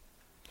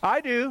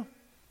 I do.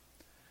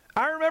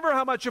 I remember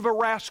how much of a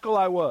rascal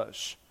I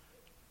was.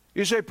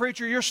 You say,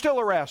 preacher, you're still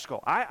a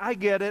rascal. I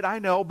get it, I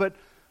know, but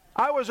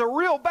I was a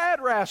real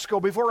bad rascal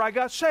before I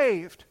got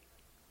saved.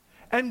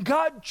 And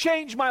God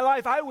changed my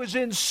life. I was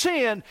in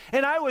sin,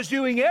 and I was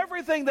doing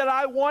everything that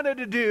I wanted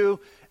to do.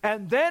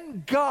 And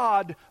then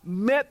God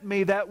met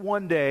me that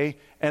one day,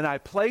 and I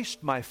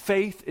placed my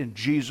faith in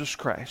Jesus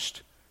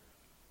Christ.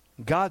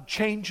 God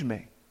changed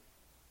me.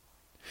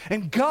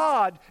 And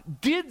God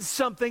did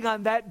something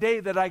on that day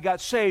that I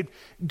got saved.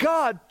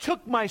 God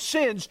took my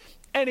sins,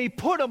 and He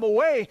put them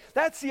away.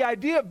 That's the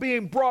idea of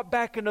being brought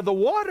back into the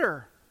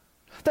water.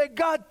 That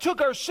God took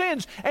our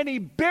sins and He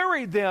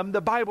buried them, the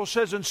Bible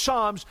says in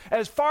Psalms,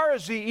 as far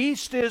as the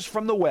east is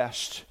from the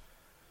west.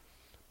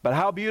 But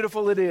how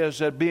beautiful it is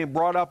that being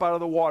brought up out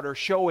of the water,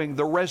 showing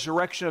the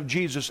resurrection of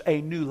Jesus,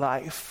 a new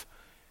life.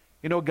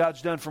 You know what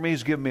God's done for me?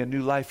 He's given me a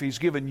new life. He's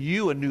given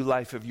you a new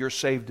life if you're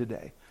saved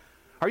today.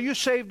 Are you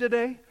saved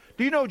today?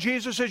 Do you know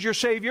Jesus is your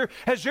Savior?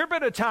 Has there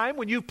been a time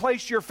when you've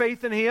placed your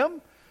faith in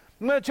Him?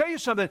 I'm going to tell you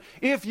something.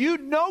 If you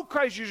know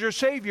Christ is your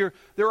Savior,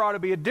 there ought to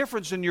be a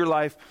difference in your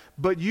life,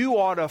 but you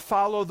ought to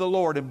follow the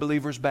Lord in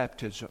believer's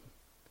baptism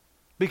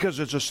because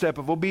it's a step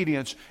of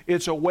obedience.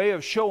 It's a way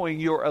of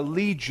showing your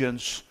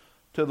allegiance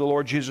to the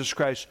Lord Jesus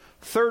Christ.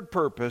 Third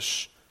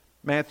purpose,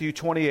 Matthew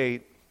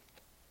 28,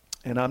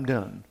 and I'm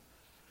done.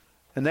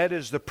 And that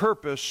is the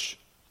purpose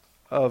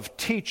of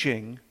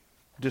teaching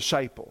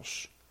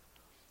disciples.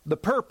 The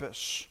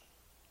purpose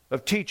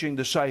of teaching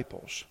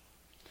disciples.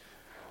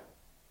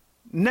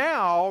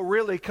 Now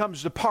really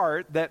comes the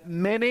part that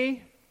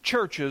many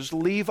churches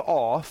leave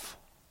off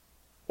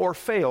or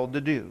fail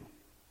to do.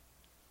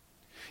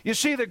 You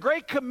see, the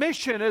Great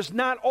Commission is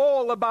not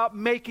all about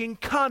making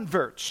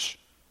converts.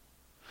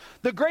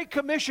 The Great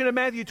Commission in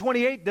Matthew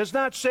 28 does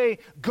not say,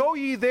 "Go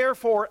ye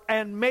therefore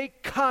and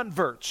make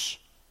converts."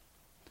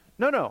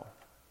 No.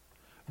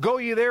 "Go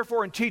ye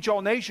therefore and teach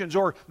all nations,"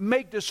 or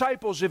make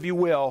disciples, if you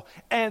will,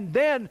 and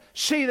then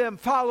see them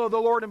follow the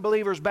Lord in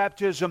believers'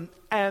 baptism,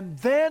 and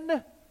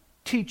then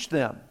teach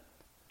them.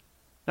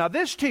 Now,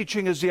 this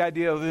teaching is the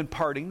idea of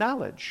imparting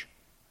knowledge.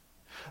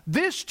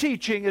 This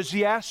teaching is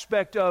the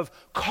aspect of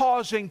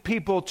causing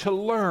people to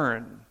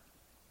learn.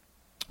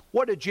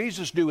 What did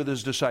Jesus do with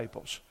His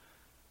disciples?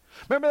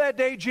 Remember that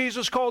day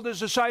Jesus called His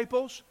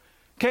disciples?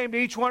 Came to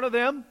each one of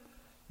them,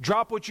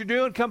 "Drop what you're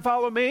doing, come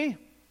follow me."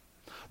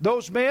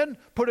 Those men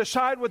put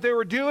aside what they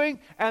were doing,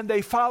 and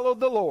they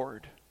followed the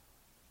Lord.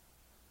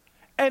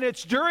 And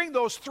it's during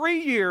those 3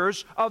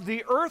 years of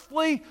the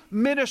earthly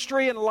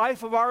ministry and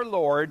life of our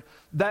Lord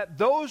that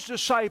those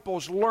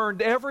disciples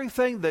learned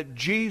everything that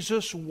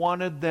Jesus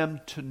wanted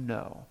them to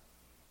know.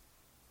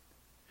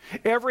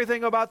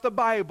 Everything about the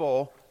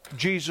Bible,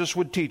 Jesus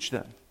would teach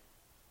them.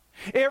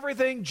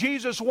 Everything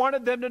Jesus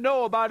wanted them to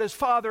know about His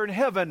Father in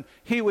heaven,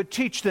 He would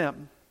teach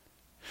them.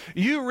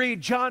 You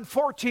read John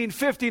 14,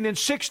 15, and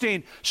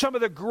 16, some of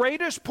the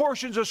greatest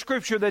portions of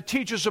Scripture that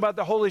teach us about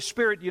the Holy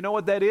Spirit. You know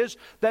what that is?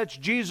 That's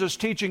Jesus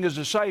teaching His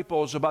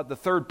disciples about the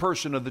third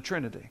person of the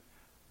Trinity.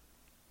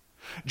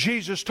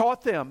 Jesus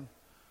taught them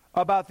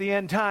about the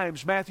end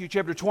times, Matthew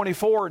chapter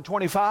 24 and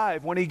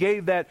 25, when He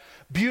gave that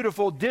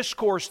beautiful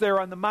discourse there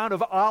on the Mount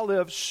of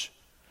Olives.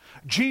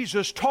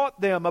 Jesus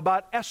taught them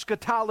about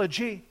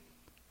eschatology.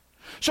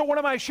 So what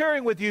am I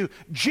sharing with you?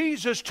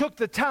 Jesus took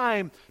the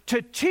time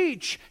to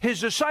teach His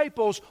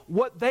disciples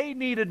what they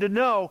needed to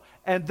know.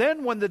 And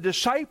then when the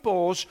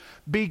disciples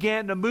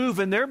began to move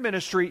in their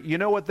ministry, you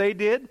know what they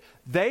did?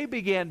 They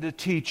began to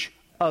teach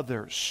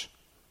others.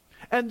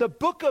 And the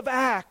book of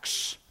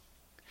Acts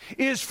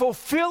is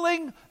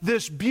fulfilling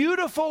this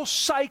beautiful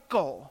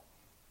cycle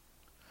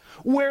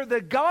where the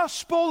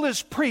gospel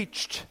is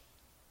preached.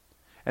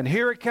 And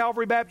here at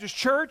Calvary Baptist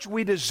Church,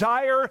 we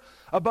desire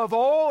above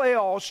all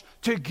else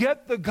to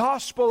get the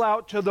gospel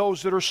out to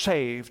those that are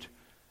saved.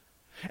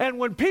 And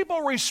when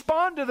people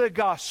respond to the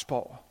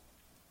gospel,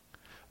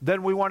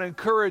 then we want to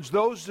encourage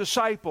those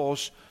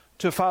disciples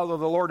to follow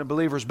the Lord in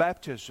believers'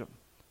 baptism.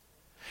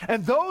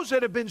 And those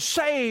that have been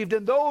saved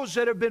and those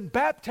that have been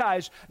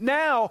baptized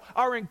now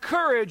are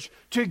encouraged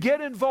to get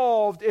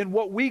involved in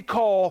what we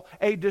call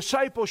a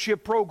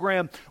discipleship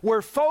program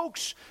where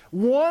folks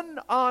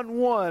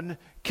one-on-one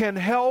can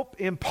help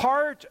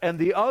impart and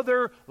the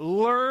other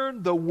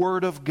learn the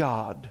Word of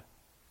God.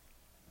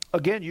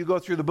 Again, you go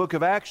through the book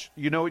of Acts,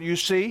 you know what you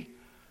see?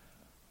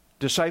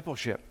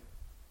 Discipleship.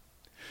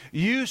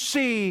 You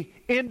see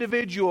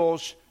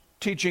individuals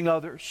teaching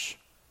others.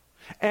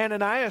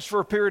 Ananias, for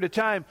a period of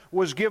time,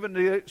 was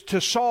given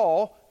to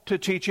Saul to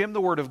teach him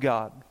the Word of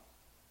God.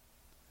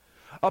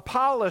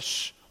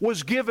 Apollos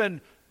was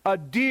given a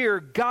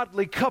dear,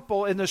 godly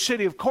couple in the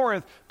city of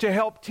Corinth to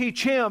help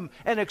teach him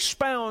and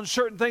expound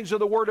certain things of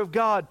the Word of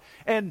God.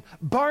 And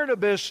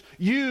Barnabas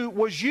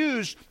was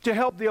used to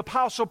help the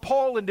Apostle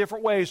Paul in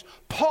different ways.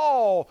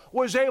 Paul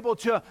was able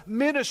to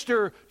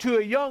minister to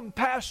a young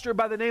pastor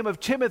by the name of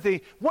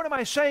Timothy. What am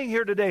I saying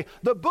here today?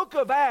 The book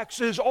of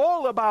Acts is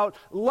all about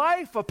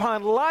life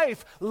upon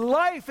life,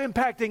 life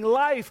impacting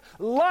life,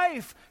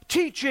 life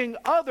teaching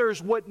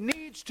others what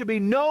needs to be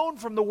known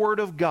from the Word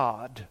of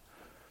God.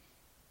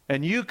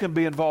 And you can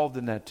be involved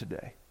in that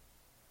today.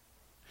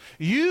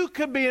 You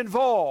can be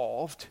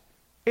involved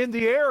in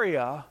the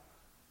area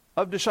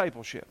of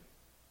discipleship.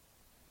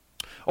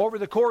 over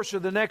the course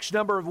of the next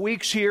number of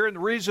weeks here. And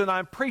the reason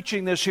I'm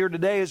preaching this here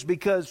today is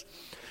because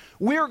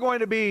we're going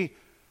to be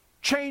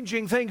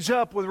changing things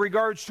up with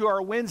regards to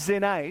our Wednesday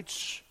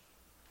nights,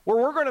 where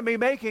we're going to be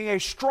making a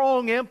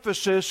strong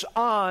emphasis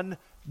on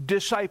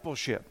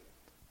discipleship.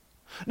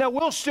 Now,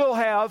 we'll still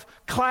have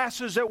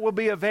classes that will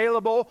be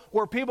available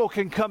where people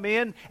can come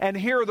in and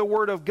hear the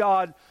Word of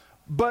God.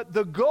 But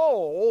the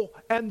goal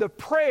and the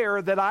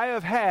prayer that I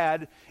have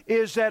had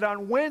is that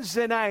on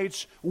Wednesday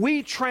nights,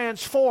 we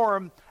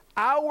transform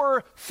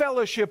our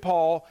fellowship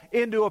hall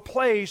into a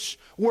place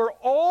where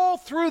all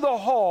through the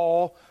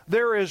hall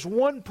there is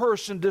one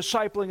person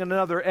discipling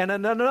another, and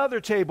at another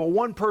table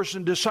one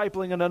person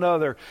discipling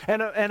another,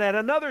 and at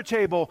another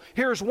table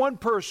here's one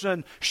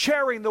person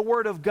sharing the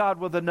Word of God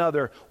with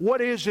another. What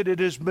is it? It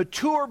is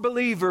mature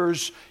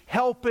believers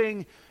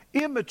helping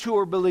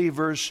immature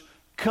believers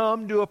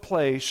come to a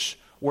place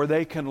where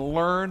they can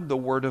learn the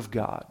Word of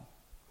God.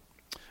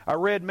 I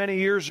read many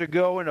years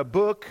ago in a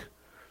book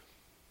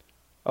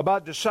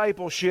about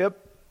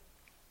discipleship,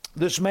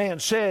 this man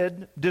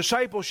said,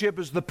 discipleship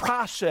is the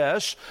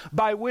process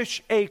by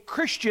which a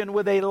Christian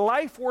with a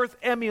life worth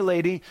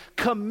emulating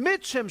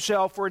commits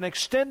himself for an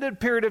extended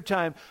period of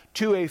time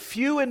to a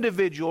few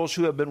individuals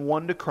who have been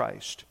won to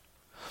Christ.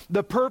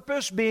 The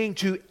purpose being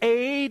to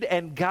aid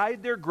and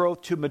guide their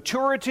growth to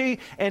maturity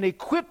and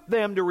equip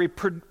them to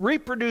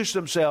reproduce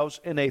themselves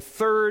in a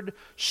third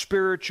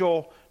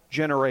spiritual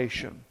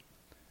generation.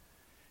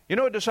 You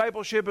know what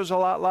discipleship is a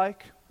lot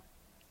like?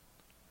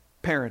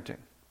 Parenting.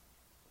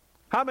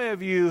 How many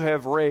of you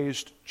have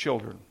raised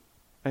children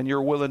and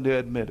you're willing to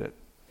admit it?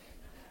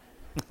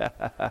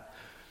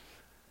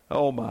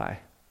 Oh my.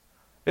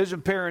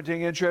 Isn't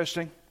parenting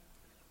interesting?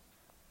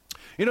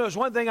 You know, there's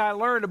one thing I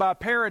learned about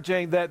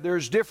parenting, that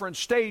there's different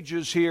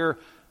stages here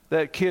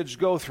that kids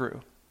go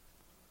through.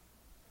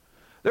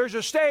 There's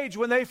a stage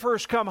when they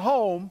first come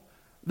home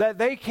that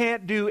they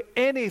can't do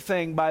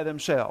anything by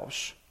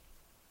themselves.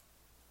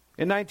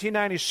 In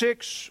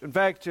 1996, in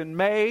fact, in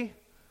May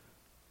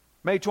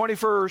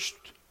 21st,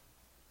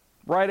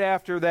 right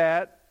after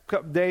that,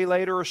 a day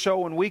later or so,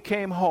 when we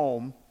came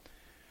home,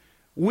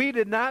 we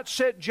did not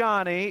sit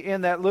Johnny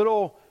in that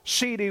little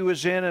seat he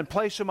was in and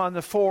place him on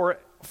the floor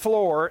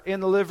in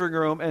the living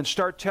room and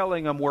start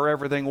telling him where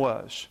everything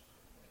was.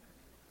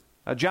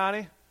 Now,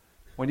 Johnny,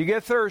 when you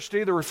get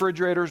thirsty, the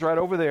refrigerator's right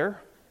over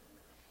there,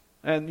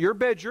 and your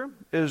bedroom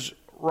is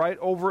right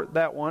over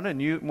that one,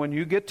 and when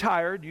you get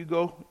tired, you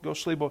go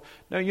sleep.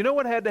 Now, you know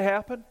what had to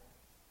happen?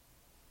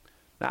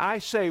 Now, I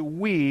say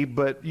we,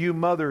 but you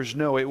mothers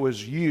know it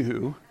was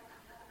you.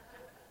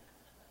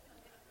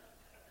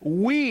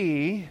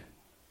 We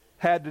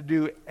had to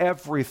do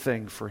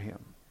everything for him.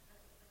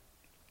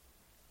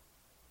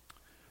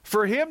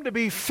 For him to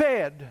be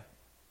fed,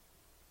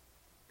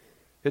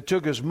 it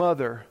took his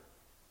mother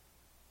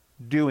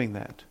doing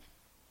that.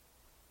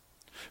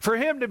 For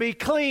him to be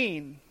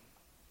clean,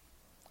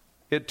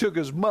 it took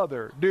his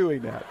mother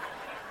doing that.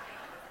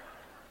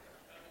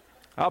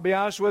 I'll be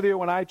honest with you,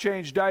 when I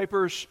changed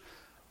diapers,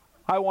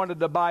 I wanted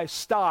to buy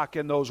stock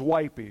in those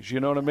wipies, you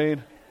know what I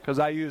mean? Because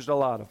I used a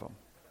lot of them.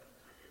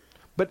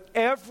 But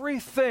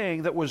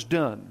everything that was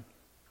done,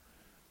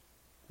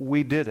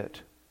 we did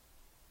it.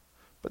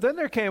 But then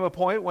there came a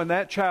point when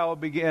that child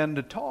began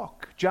to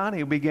talk.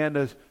 Johnny began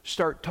to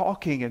start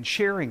talking and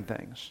sharing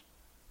things.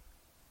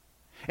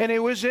 And it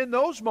was in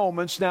those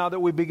moments now that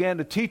we began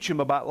to teach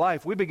him about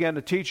life. We began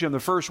to teach him, the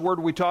first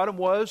word we taught him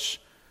was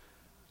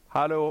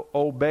how to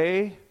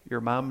obey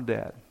your mom and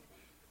dad.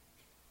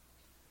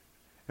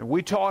 And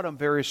we taught him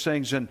various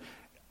things, and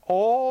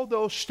all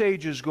those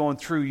stages going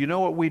through, you know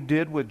what we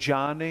did with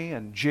Johnny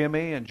and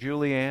Jimmy and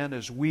Julianne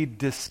is we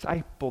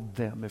discipled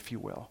them, if you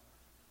will.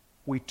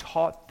 We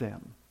taught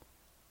them.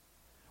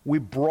 We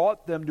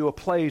brought them to a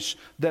place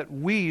that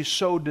we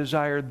so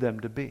desired them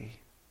to be.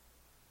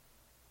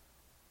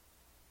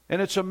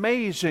 And it's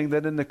amazing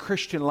that in the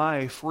Christian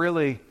life,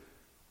 really,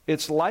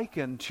 it's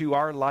likened to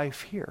our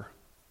life here.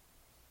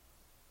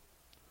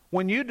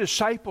 When you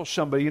disciple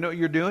somebody, you know what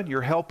you're doing?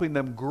 You're helping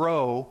them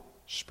grow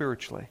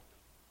spiritually.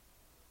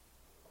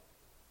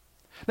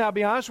 Now, I'll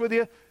be honest with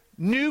you,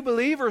 new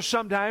believers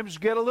sometimes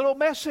get a little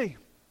messy.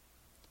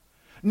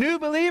 New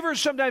believers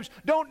sometimes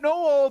don't know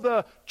all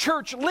the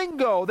church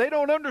lingo. They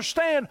don't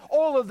understand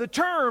all of the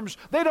terms.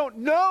 They don't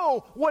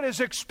know what is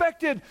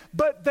expected,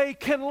 but they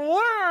can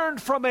learn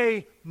from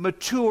a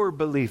mature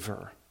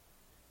believer,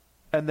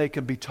 and they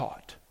can be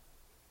taught.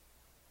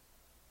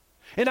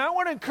 And I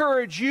want to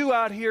encourage you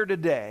out here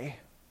today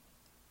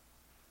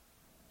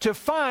to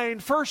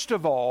find, first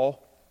of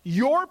all,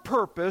 your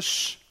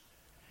purpose,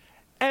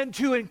 and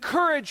to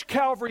encourage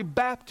Calvary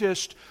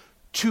Baptist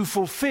to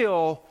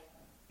fulfill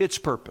its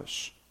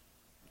purpose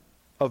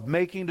of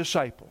making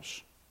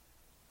disciples.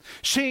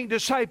 Seeing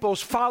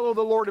disciples follow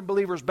the Lord in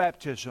believers'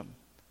 baptism,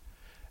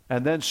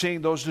 and then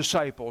seeing those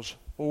disciples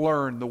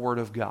learn the Word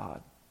of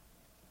God.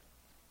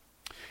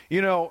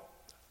 You know,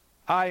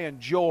 I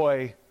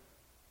enjoy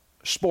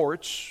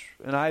sports,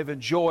 and I've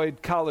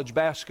enjoyed college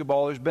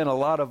basketball. There's been a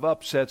lot of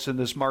upsets in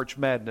this March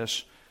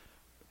Madness.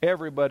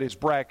 Everybody's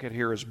bracket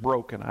here is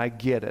broken. I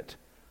get it.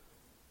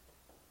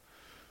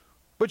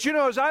 But you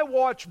know, as I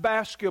watch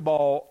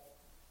basketball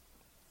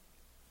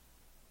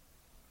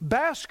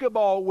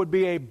would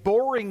be a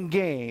boring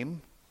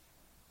game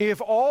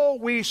if all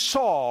we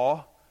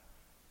saw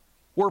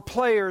were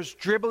players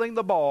dribbling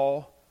the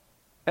ball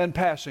and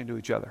passing to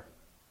each other.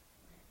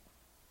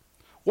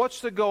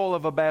 What's the goal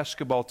of a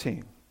basketball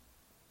team?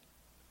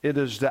 It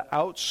is to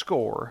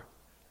outscore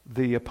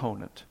the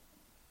opponent.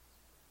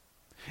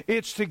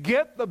 It's to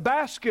get the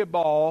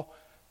basketball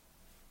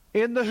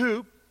in the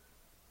hoop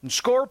and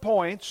score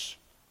points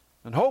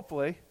and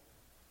hopefully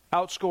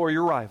outscore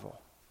your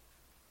rival.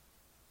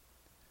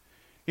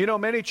 You know,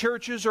 many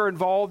churches are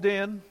involved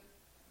in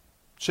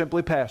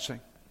simply passing,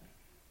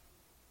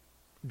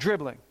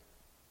 dribbling.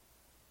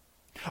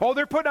 Oh,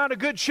 they're putting on a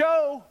good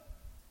show.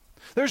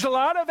 There's a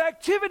lot of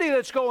activity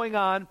that's going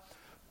on,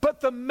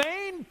 but the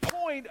main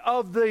point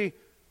of the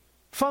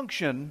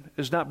function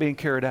is not being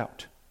carried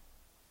out.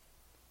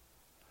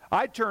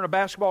 I'd turn a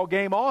basketball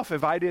game off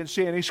if I didn't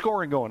see any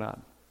scoring going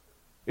on.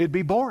 It'd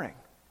be boring.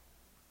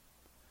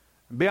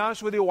 And be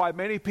honest with you, why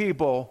many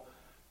people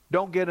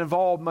don't get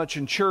involved much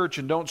in church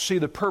and don't see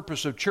the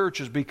purpose of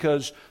churches,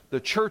 because the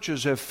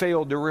churches have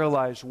failed to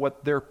realize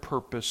what their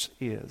purpose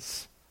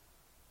is.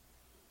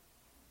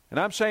 And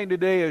I'm saying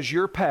today, as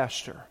your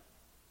pastor,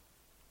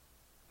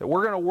 that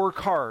we're going to work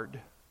hard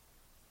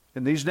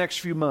in these next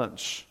few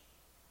months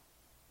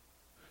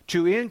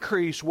to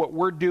increase what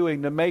we're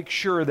doing to make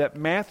sure that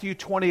Matthew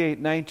 28,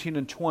 19,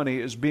 and 20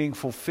 is being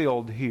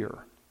fulfilled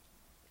here.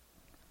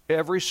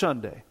 Every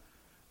Sunday,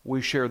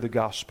 we share the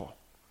gospel.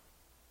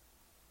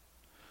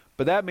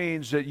 But that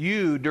means that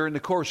you, during the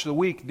course of the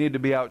week, need to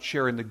be out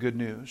sharing the good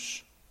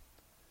news.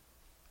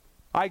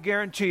 I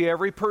guarantee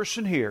every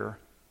person here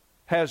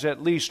has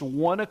at least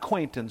one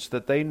acquaintance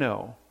that they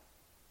know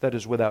that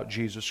is without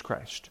Jesus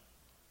Christ,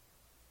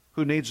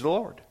 who needs the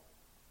Lord.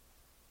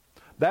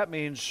 That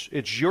means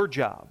it's your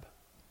job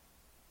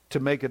to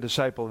make a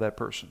disciple of that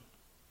person.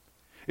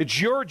 It's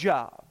your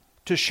job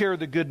to share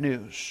the good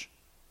news.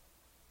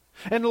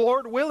 And the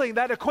Lord willing,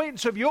 that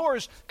acquaintance of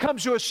yours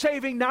comes to a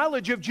saving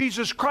knowledge of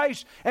Jesus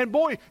Christ. And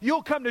boy,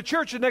 you'll come to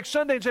church the next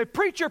Sunday and say,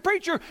 Preacher,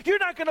 you're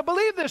not going to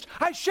believe this.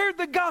 I shared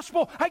the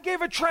gospel. I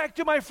gave a tract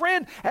to my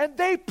friend, and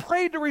they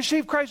prayed to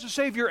receive Christ as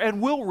Savior,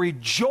 and we'll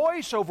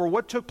rejoice over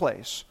what took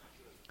place.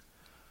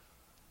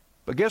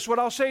 But guess what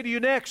I'll say to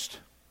you next?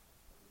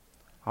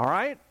 All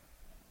right?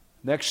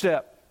 Next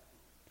step.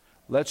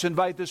 Let's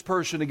invite this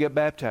person to get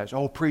baptized.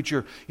 Oh,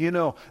 preacher, you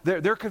know,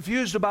 they're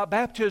confused about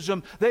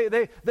baptism.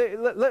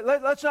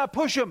 Let's not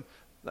push them.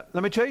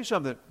 Let me tell you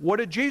something. What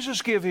did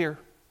Jesus give here?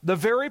 The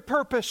very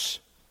purpose.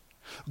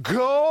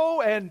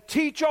 Go and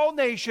teach all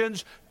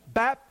nations,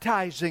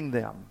 baptizing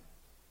them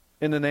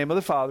in the name of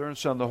the Father and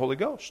Son and the Holy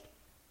Ghost.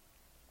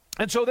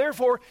 And so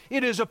therefore,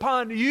 it is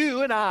upon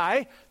you and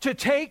I to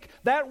take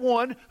that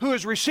one who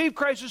has received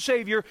Christ as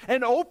Savior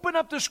and open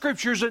up the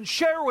Scriptures and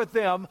share with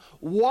them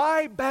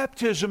why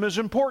baptism is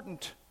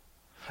important.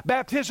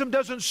 Baptism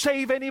doesn't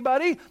save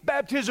anybody.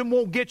 Baptism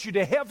won't get you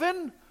to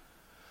heaven.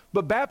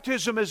 But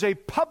baptism is a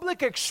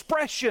public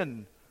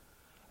expression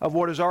of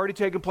what has already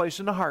taken place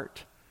in the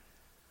heart.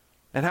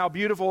 And how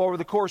beautiful over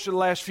the course of the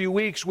last few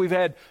weeks we've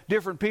had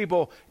different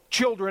people,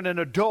 children and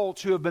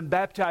adults, who have been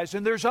baptized.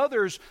 And there's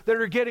others that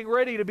are getting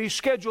ready to be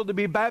scheduled to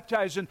be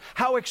baptized. And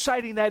how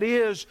exciting that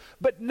is.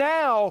 But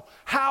now,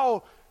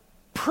 how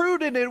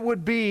prudent it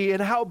would be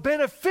and how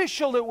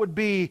beneficial it would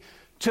be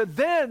to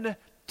then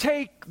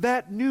take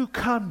that new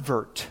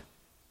convert,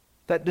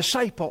 that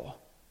disciple,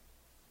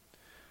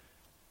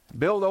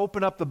 be able to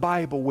open up the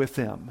Bible with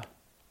them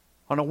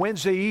on a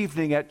Wednesday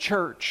evening at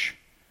church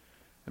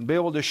and be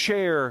able to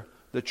share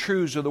the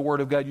truths of the Word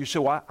of God. You say,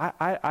 well,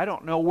 I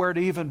don't know where to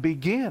even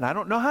begin. I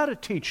don't know how to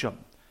teach them.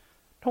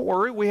 Don't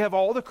worry, we have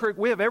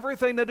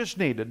everything that is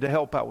needed to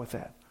help out with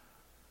that.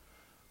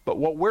 But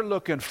what we're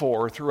looking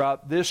for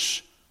throughout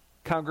this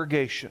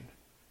congregation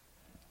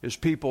is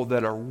people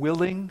that are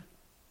willing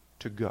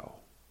to go.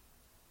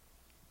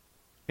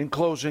 In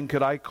closing,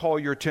 could I call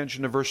your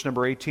attention to verse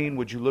number 18?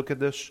 Would you look at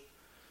this?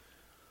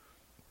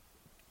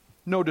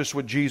 Notice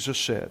what Jesus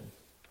said.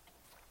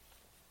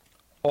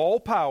 All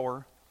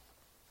power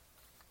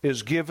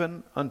is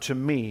given unto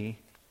me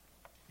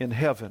in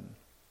heaven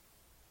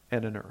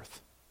and in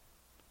earth.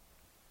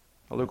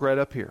 Now look right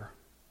up here.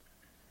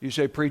 You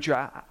say,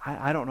 Preacher,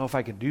 I don't know if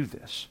I can do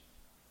this.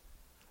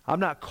 I'm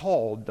not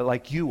called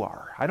like you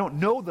are. I don't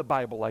know the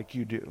Bible like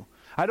you do.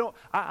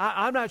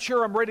 I'm not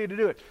sure I'm ready to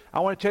do it. I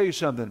want to tell you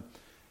something.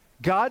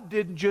 God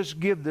didn't just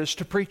give this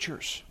to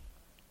preachers.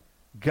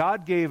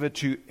 God gave it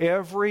to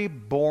every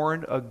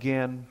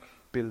born-again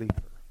believer.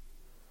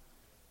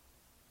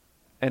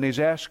 And He's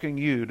asking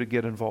you to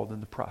get involved in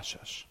the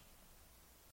process.